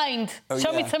kind,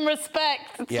 show me some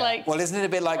respect. It's like... Well, isn't it a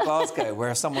bit like Glasgow, where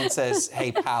if someone says,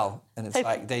 hey, pal, and it's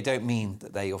like, they don't mean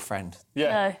that they're your friend.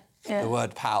 Yeah. The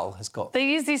word pal has got...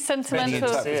 They use these sentimental...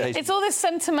 It's all this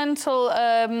sentimental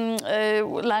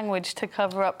language to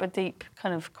cover up a deep,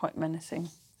 kind of quite menacing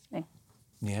thing.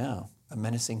 Yeah. A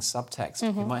menacing subtext.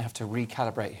 We might have to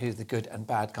recalibrate who the good and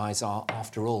bad guys are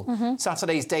after all.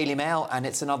 Saturday's Daily Mail, and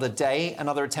it's another day,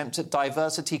 another attempt at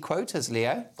diversity quotas,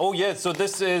 Leo. Oh, yeah, so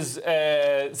this is...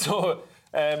 the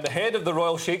head of the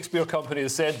Royal Shakespeare Company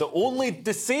has said that only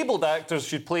disabled actors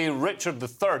should play Richard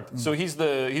III. So he's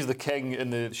the king in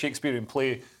the Shakespearean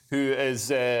play who is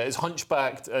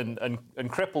hunchbacked and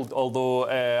crippled, although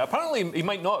apparently he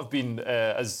might not have been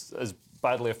as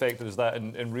badly affected as that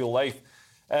in real life.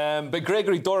 But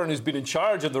Gregory Doran, who's been in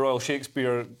charge of the Royal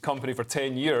Shakespeare Company for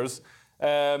 10 years,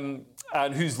 and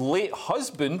whose late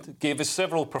husband gave us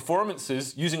several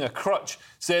performances using a crutch,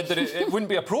 said that it wouldn't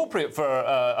be appropriate for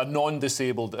a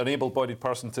non-disabled, an able-bodied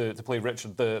person to play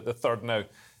Richard III now.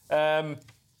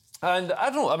 And I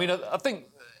don't know, I mean, I think...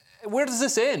 Where does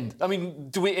this end? I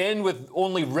mean, do we end with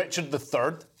only Richard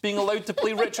III being allowed to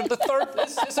play Richard III?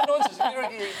 It's a nonsense.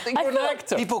 You're an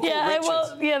actor. People call Richard.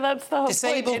 Well, that's the whole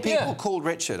Disabled point. people called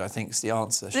Richard, I think, is the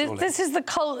answer, surely. This is the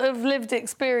cult of lived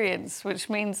experience, which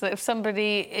means that if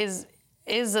somebody is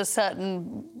a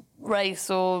certain race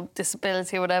or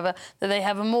disability or whatever, that they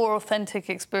have a more authentic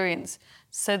experience.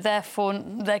 So therefore,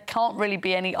 there can't really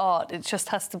be any art. It just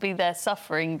has to be their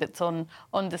suffering that's on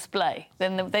display.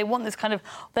 Then they want this kind of...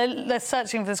 They're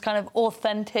searching for this kind of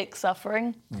authentic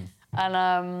suffering.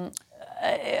 And,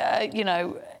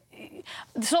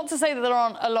 it's not to say that there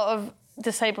aren't a lot of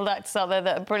disabled actors out there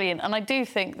that are brilliant. And I do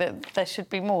think that there should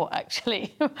be more,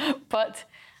 actually. But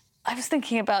I was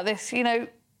thinking about this, you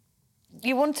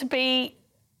want to be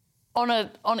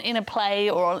in a play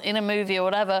or in a movie or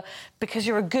whatever because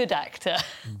you're a good actor,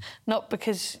 not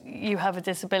because you have a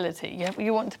disability.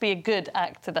 You want to be a good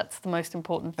actor. That's the most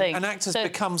important thing. And actors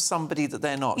become somebody that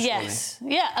they're not, yes.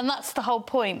 Surely. Yeah, and that's the whole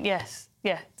point, yes.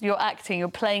 Yeah, you're acting, you're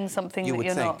playing something that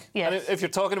you're not. Yes. And if you're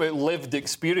talking about lived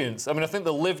experience, I mean, I think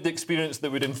the lived experience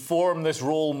that would inform this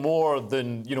role more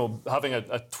than, having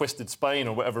a twisted spine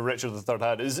or whatever Richard III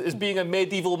had is being a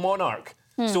medieval monarch.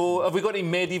 So have we got any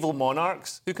medieval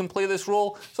monarchs who can play this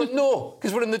role? It's like, no,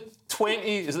 because we're in the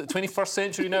 21st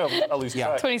century now? I lose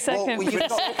track. 22nd. Well,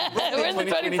 we're in the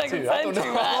 22nd century,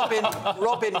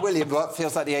 Robin Williams, well, it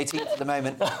feels like the 18th at the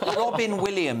moment. Robin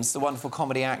Williams, the wonderful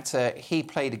comedy actor, he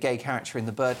played a gay character in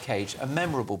The Birdcage, a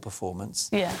memorable performance.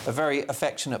 Yeah. A very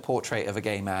affectionate portrait of a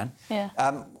gay man. Yeah.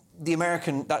 The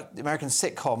American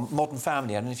sitcom Modern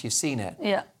Family, I don't know if you've seen it.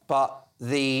 Yeah. But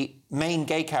the main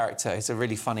gay character is a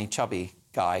really funny, chubby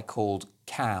guy called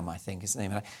Cam, I think is the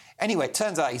name. Anyway, it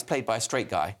turns out he's played by a straight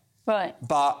guy. Right.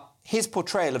 But his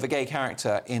portrayal of a gay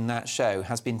character in that show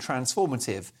has been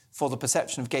transformative for the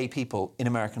perception of gay people in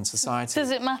American society.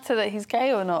 Does it matter that he's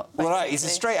gay or not? Well, right, he's a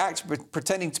straight actor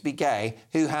pretending to be gay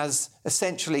who has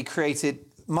essentially created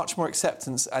much more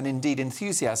acceptance and indeed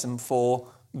enthusiasm for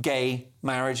gay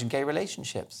marriage and gay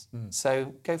relationships.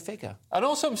 So go figure. And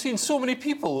also, I'm seeing so many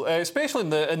people, especially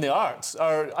in the arts,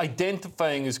 are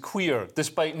identifying as queer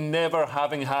despite never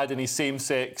having had any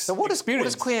same-sex So what does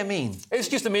experience. queer mean? It's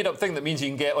just a made-up thing that means you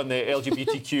can get on the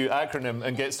LGBTQ acronym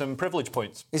and get some privilege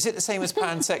points. Is it the same as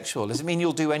pansexual? Does it mean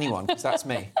you'll do anyone? Because that's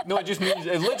me. No,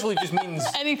 it literally just means.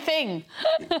 Anything.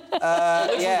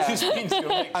 Yeah. Just means you're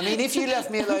like, I mean, if you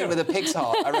left me alone with a pig's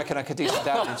heart, I reckon I could do some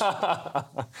damage.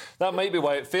 that might be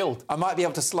why it failed. I might be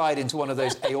able to slide into one of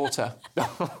those aorta.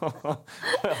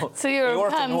 So you're a ought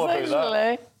to know about pansexual,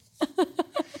 eh?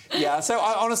 Yeah, so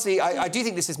I do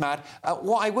think this is mad.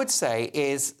 What I would say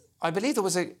is, I believe there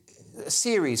was a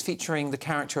series featuring the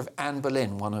character of Anne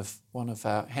Boleyn, one of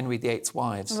Henry VIII's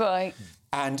wives. Right.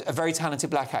 And a very talented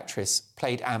black actress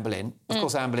played Anne Boleyn. Of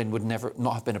course, Anne Boleyn would never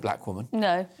not have been a black woman.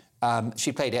 No.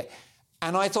 She played it.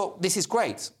 And I thought, this is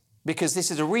great, because this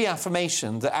is a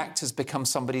reaffirmation that actors become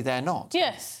somebody they're not.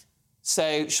 Yes.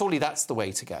 So surely that's the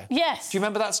way to go. Yes. Do you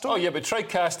remember that story? Oh, yeah, but try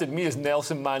casting me as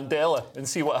Nelson Mandela and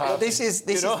see what happens. Well, this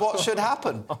is what should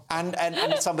happen. And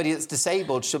somebody that's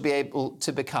disabled should be able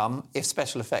to become, if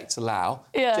special effects allow,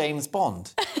 Yeah. James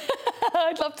Bond.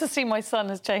 I'd love to see my son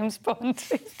as James Bond.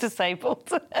 He's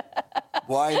disabled.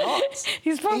 Why not?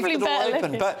 He's probably Leave the door better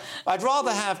open. looking. But I'd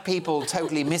rather have people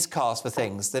totally miscast for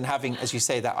things than having, as you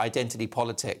say, that identity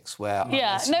politics where...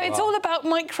 Yeah, no, it's all about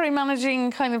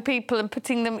micromanaging kind of people and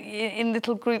putting them in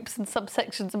little groups and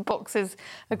subsections and boxes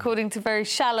according to very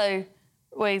shallow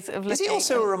ways of looking. Is it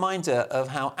also a reminder of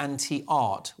how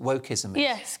anti-art wokeism is?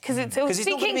 Yes, because it's gonna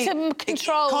seeking be- to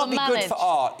control It can't and be manage. good for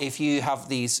art if you have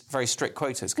these very strict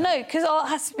quotas. Can it? No, because art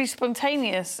has to be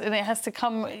spontaneous and it has to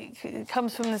come. It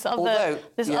comes from this other Although,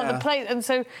 place, and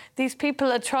so these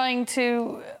people are trying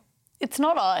to. It's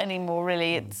not art anymore,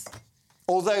 really. It's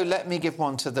Although, let me give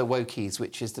one to the wokies,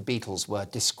 which is the Beatles were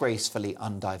disgracefully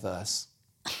undiverse.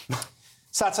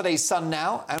 Saturday's Sun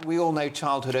now, and we all know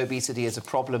childhood obesity is a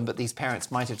problem, but these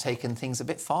parents might have taken things a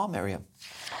bit far, Miriam.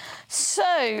 so.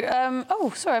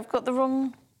 Oh, sorry, I've got the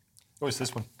wrong. Oh, it's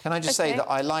this one. Can I just say Okay. that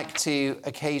I like to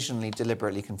occasionally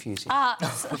deliberately confuse you?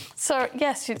 Sorry,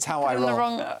 yes, it's how I the roll.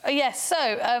 wrong. Yes,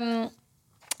 so.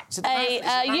 Is it the marathon- is it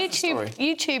the marathon story?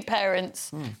 YouTube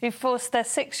parents who forced their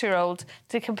 6-year-old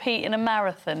to compete in a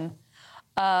marathon,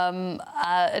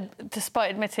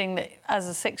 despite admitting that as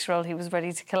a 6-year-old he was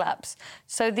ready to collapse.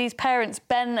 So these parents,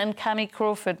 Ben and Cammy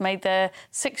Crawford, made their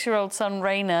 6-year-old son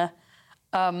Rainer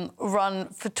run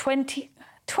for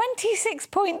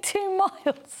 26.2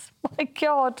 miles. My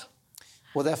God.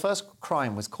 Well, their first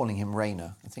crime was calling him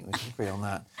Rainer. I think we can agree on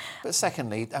that. But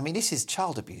secondly, I mean, this is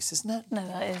child abuse, isn't it? No,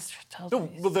 that is child No,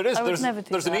 abuse. well, there is. I would never do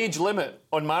There's an that. age limit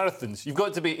on marathons. You've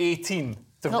got to be 18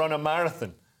 to run a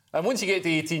marathon. And once you get to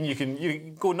 18, you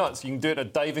can go nuts. You can do it in a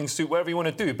diving suit, whatever you want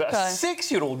to do. But a Okay.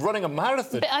 6-year-old running a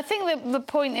marathon... But I think that the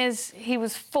point is he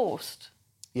was forced.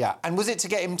 Yeah. And was it to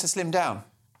get him to slim down?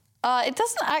 It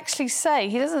doesn't actually say.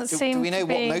 He doesn't seem Do we know to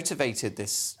be... what motivated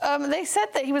this? They said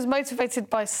that he was motivated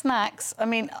by snacks. I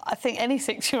mean, I think any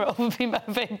 6-year-old would be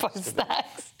motivated by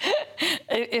snacks.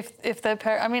 if their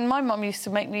parent... I mean, my mum used to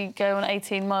make me go on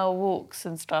 18-mile walks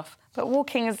and stuff. But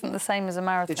walking isn't the same as a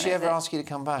marathon. Did she is ever it? ask you to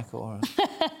come back? Or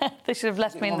They should have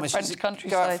left me in Mum, the she French said, countryside.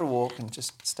 Go out for a walk and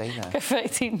just stay there. Go for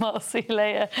 18 miles, see you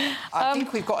later. I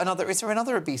think we've got another... Is there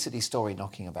another obesity story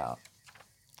knocking about?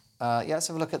 Yeah, let's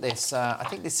have a look at this. I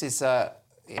think this is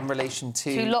in relation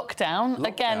to... To lockdown.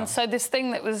 Again, Lockdown. so this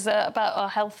thing that was about our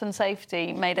health and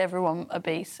safety made everyone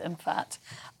obese and fat,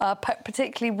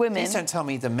 particularly women. Please don't tell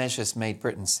me the measures made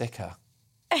Britain sicker.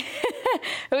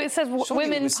 It says Surely we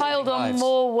women were saving piled on lives.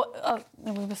 more...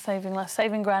 we were saving lives,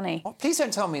 saving Granny. Well, please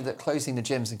don't tell me that closing the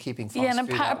gyms and keeping fast Yeah, and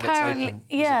food outlets open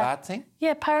is a bad thing.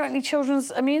 Yeah, apparently children's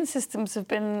immune systems have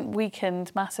been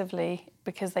weakened massively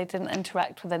because they didn't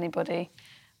interact with anybody,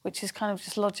 which is kind of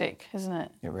just logic, isn't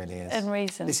it? It really is. And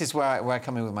reason. This is where I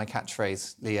come in with my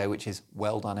catchphrase, Leo, which is,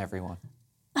 well done, everyone.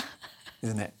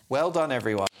 Isn't it? Well done,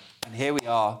 everyone. And here we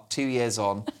are, 2 years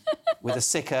on, with a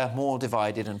sicker, more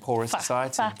divided and poorer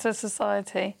society. Fatter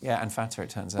society. Yeah, and fatter, it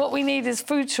turns out. What we need is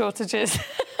food shortages.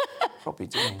 Probably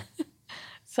do.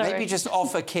 Sorry. Maybe just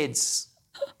offer kids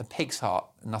a pig's heart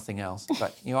and nothing else.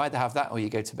 But you either have that or you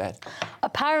go to bed.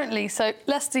 Apparently, so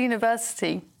Leicester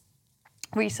University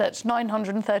researched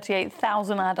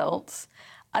 938,000 adults,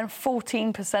 and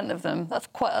 14% of them, that's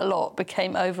quite a lot,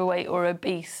 became overweight or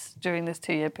obese during this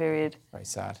 2-year period. Very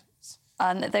sad.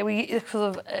 And they were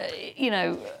sort of,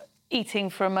 eating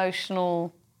for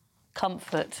emotional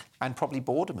comfort And probably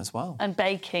boredom as well. and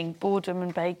baking, boredom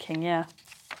and baking, yeah.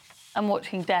 And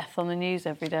watching death on the news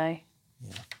every day.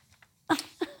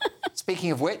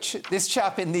 Speaking of which, this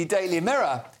chap in the Daily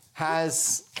Mirror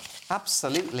has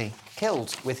absolutely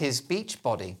killed with his beach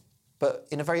body, but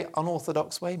in a very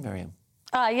unorthodox way, Miriam.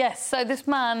 Yes. So this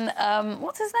man,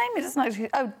 what's his name? He doesn't know.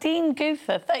 Oh, Dean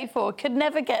Gunther, 34, could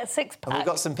never get a six-pack. And we've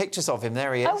got some pictures of him.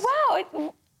 There he is. Oh,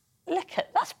 wow. Look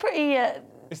at that's pretty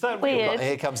Is that weird. real?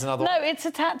 Here comes another No, one. it's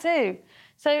a tattoo.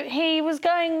 So he was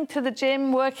going to the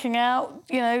gym, working out,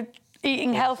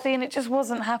 eating healthy, and it just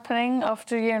wasn't happening.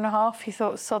 After a year and a half, he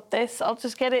thought, sod this, I'll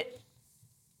just get it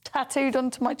tattooed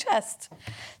onto my chest.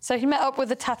 So he met up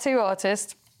with a tattoo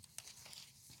artist,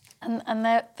 and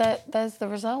there's the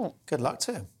result. Good luck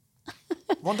to him.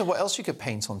 Wonder what else you could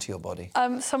paint onto your body.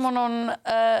 Someone on...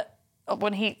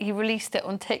 when he released it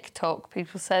on TikTok,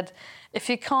 people said, if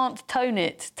you can't tone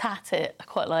it, tat it. I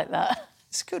quite like that.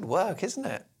 It's good work, isn't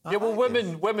it? Yeah, well,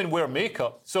 women wear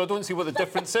makeup, so I don't see what the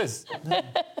difference is.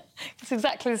 It's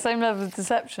exactly the same level of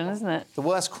deception, isn't it? The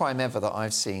worst crime ever that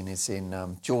I've seen is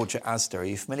in Georgia Asda. Are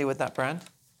you familiar with that brand?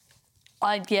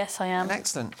 Yes, I am. An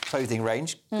excellent clothing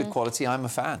range, good quality. I'm a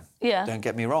fan. Yeah. Don't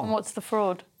get me wrong. And what's the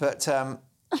fraud? But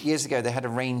years ago, they had a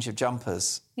range of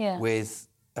jumpers with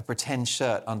a pretend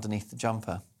shirt underneath the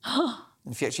jumper.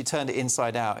 And if you actually turned it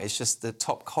inside out, it's just the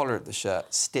top collar of the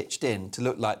shirt stitched in to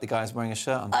look like the guy's wearing a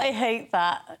shirt under. I hate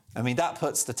that. I mean, that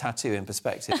puts the tattoo in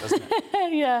perspective, doesn't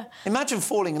it? Yeah. Imagine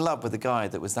falling in love with a guy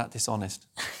that was that dishonest.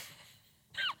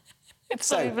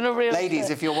 It's not even a real ladies,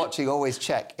 shirt. if you're watching, always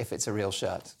check if it's a real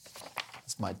shirt.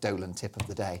 That's my Dolan tip of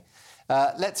the day.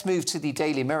 Let's move to the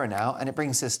Daily Mirror now, and it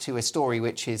brings us to a story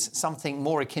which is something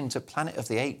more akin to Planet of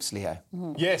the Apes, Leo.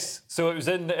 Yes, so it was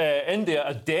in India,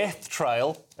 a death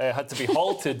trial had to be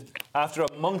halted after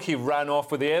a monkey ran off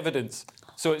with the evidence.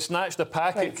 So it snatched a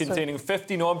packet containing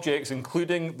 15 objects,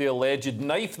 including the alleged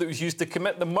knife that was used to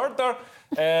commit the murder.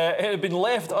 It had been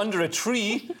left under a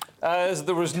tree as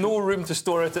there was no room to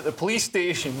store it at the police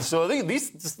station. So I think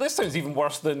this sounds even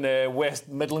worse than West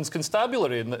Midlands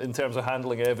Constabulary in terms of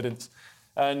handling evidence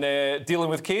and dealing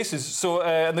with cases. So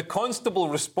and the constable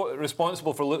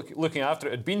responsible for looking after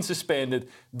it had been suspended,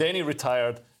 then he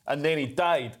retired, and then he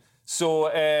died. So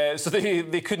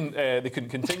they couldn't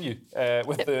continue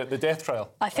with the death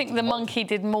trial. I think the monkey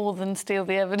did more than steal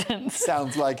the evidence.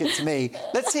 Sounds like it to me.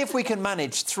 Let's see if we can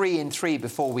manage 3 in 3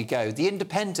 before we go. The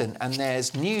Independent, and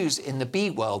there's news in the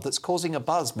bee world that's causing a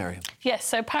buzz, Miriam. Yes,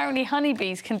 so apparently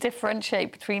honeybees can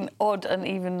differentiate between odd and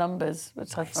even numbers,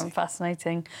 which I find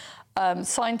fascinating.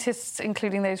 Scientists,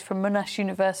 including those from Monash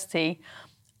University,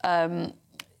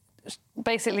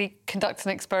 basically conduct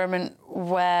an experiment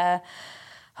where...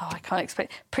 Oh, I can't explain.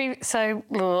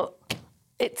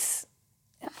 It's...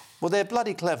 Well, they're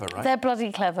bloody clever, right? They're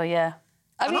bloody clever, yeah.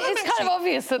 I mean, it's kind of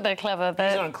obvious that they're clever.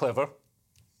 These aren't clever.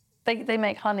 They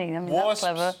make honey. I mean, that's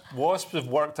clever. Wasps have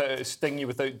worked out how to sting you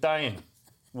without dying.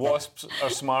 Wasps are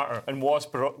smarter, and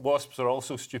wasps are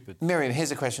also stupid. Miriam,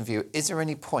 here's a question for you. Is there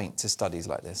any point to studies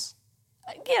like this?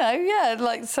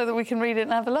 So that we can read it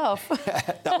and have a laugh.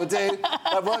 That would do.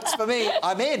 That works for me.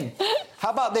 I'm in. How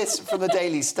about this from the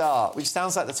Daily Star, which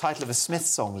sounds like the title of a Smith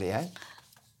song, Leo?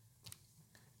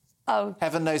 Oh.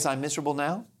 Heaven knows I'm miserable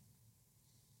now.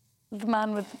 The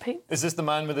man with the Is this the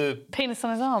man with the penis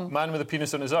on his arm? man with a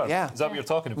penis on his arm? Yeah. Is that what you're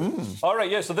talking about? All right,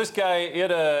 yeah. So this guy, he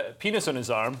had a penis on his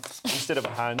arm instead of a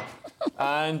hand,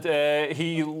 and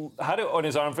he had it on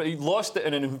his arm. He lost it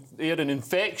he had an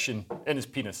infection in his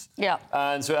penis. Yeah.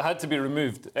 And so it had to be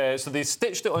removed. So they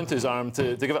stitched it onto his arm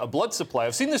to give it a blood supply.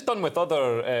 I've seen this done with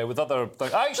other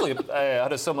things. I actually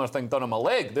had a similar thing done on my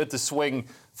leg. They had to swing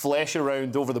flesh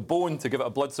around over the bone to give it a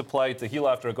blood supply to heal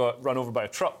after I got run over by a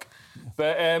truck.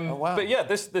 But wow. But yeah,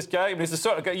 this guy, I mean, he's the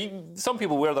sort of guy. Some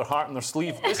people wear their heart on their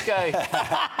sleeve. This guy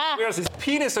wears his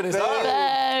penis on his arm.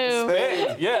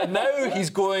 No. Yeah, now he's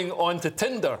going on to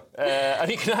Tinder, and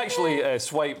he can actually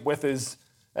swipe with his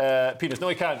penis. No,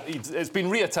 he can't. It's been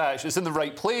reattached. It's in the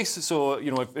right place. So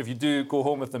if you do go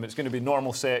home with them, it's going to be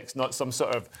normal sex, not some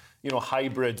sort of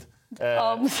hybrid.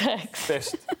 Arm sex.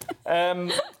 Fist.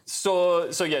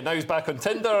 So yeah, now he's back on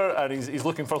Tinder and he's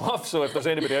looking for love. So if there's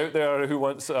anybody out there who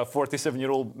wants a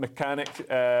 47-year-old mechanic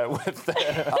with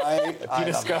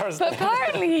penis scars, But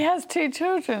apparently he has 2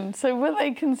 children. So were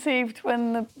they conceived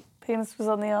when the penis was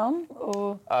on the arm,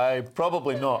 or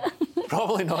probably not.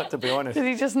 Probably not, to be honest. did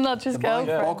he just nudge his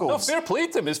girlfriend? No, fair play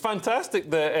to him. It's fantastic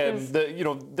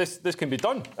that this can be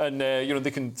done, and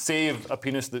they can save a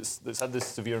penis that's had this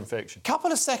severe infection.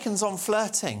 Couple of seconds on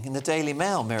flirting in the Daily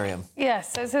Mail, Miriam.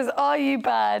 Yes, so it says, are you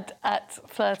bad at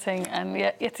flirting? And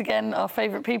yet again, our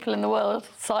favourite people in the world,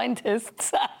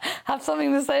 scientists, have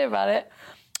something to say about it.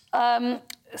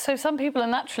 So some people are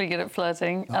naturally good at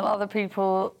flirting and other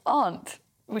people aren't,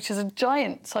 which is a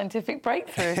giant scientific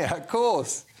breakthrough. Yeah, of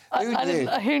course. Who knew?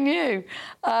 Who knew?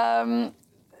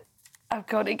 Oh,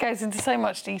 God, it goes into so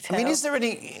much detail. I mean, is there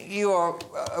any... You are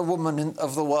a woman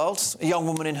of the world, a young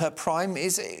woman in her prime.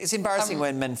 It's embarrassing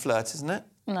when men flirt, isn't it?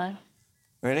 No.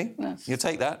 Really? No. You'll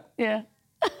take that? Yeah.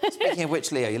 Speaking of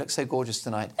which, Leo, you look so gorgeous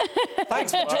tonight.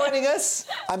 Thanks for joining us.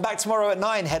 I'm back tomorrow at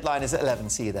 9. Headliners at 11.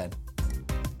 See you then.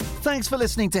 Thanks for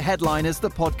listening to Headliners, the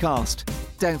podcast.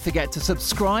 Don't forget to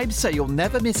subscribe so you'll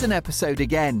never miss an episode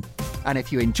again. And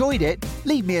if you enjoyed it,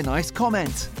 leave me a nice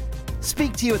comment.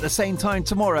 Speak to you at the same time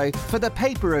tomorrow for the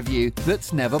paper review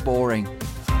that's never boring.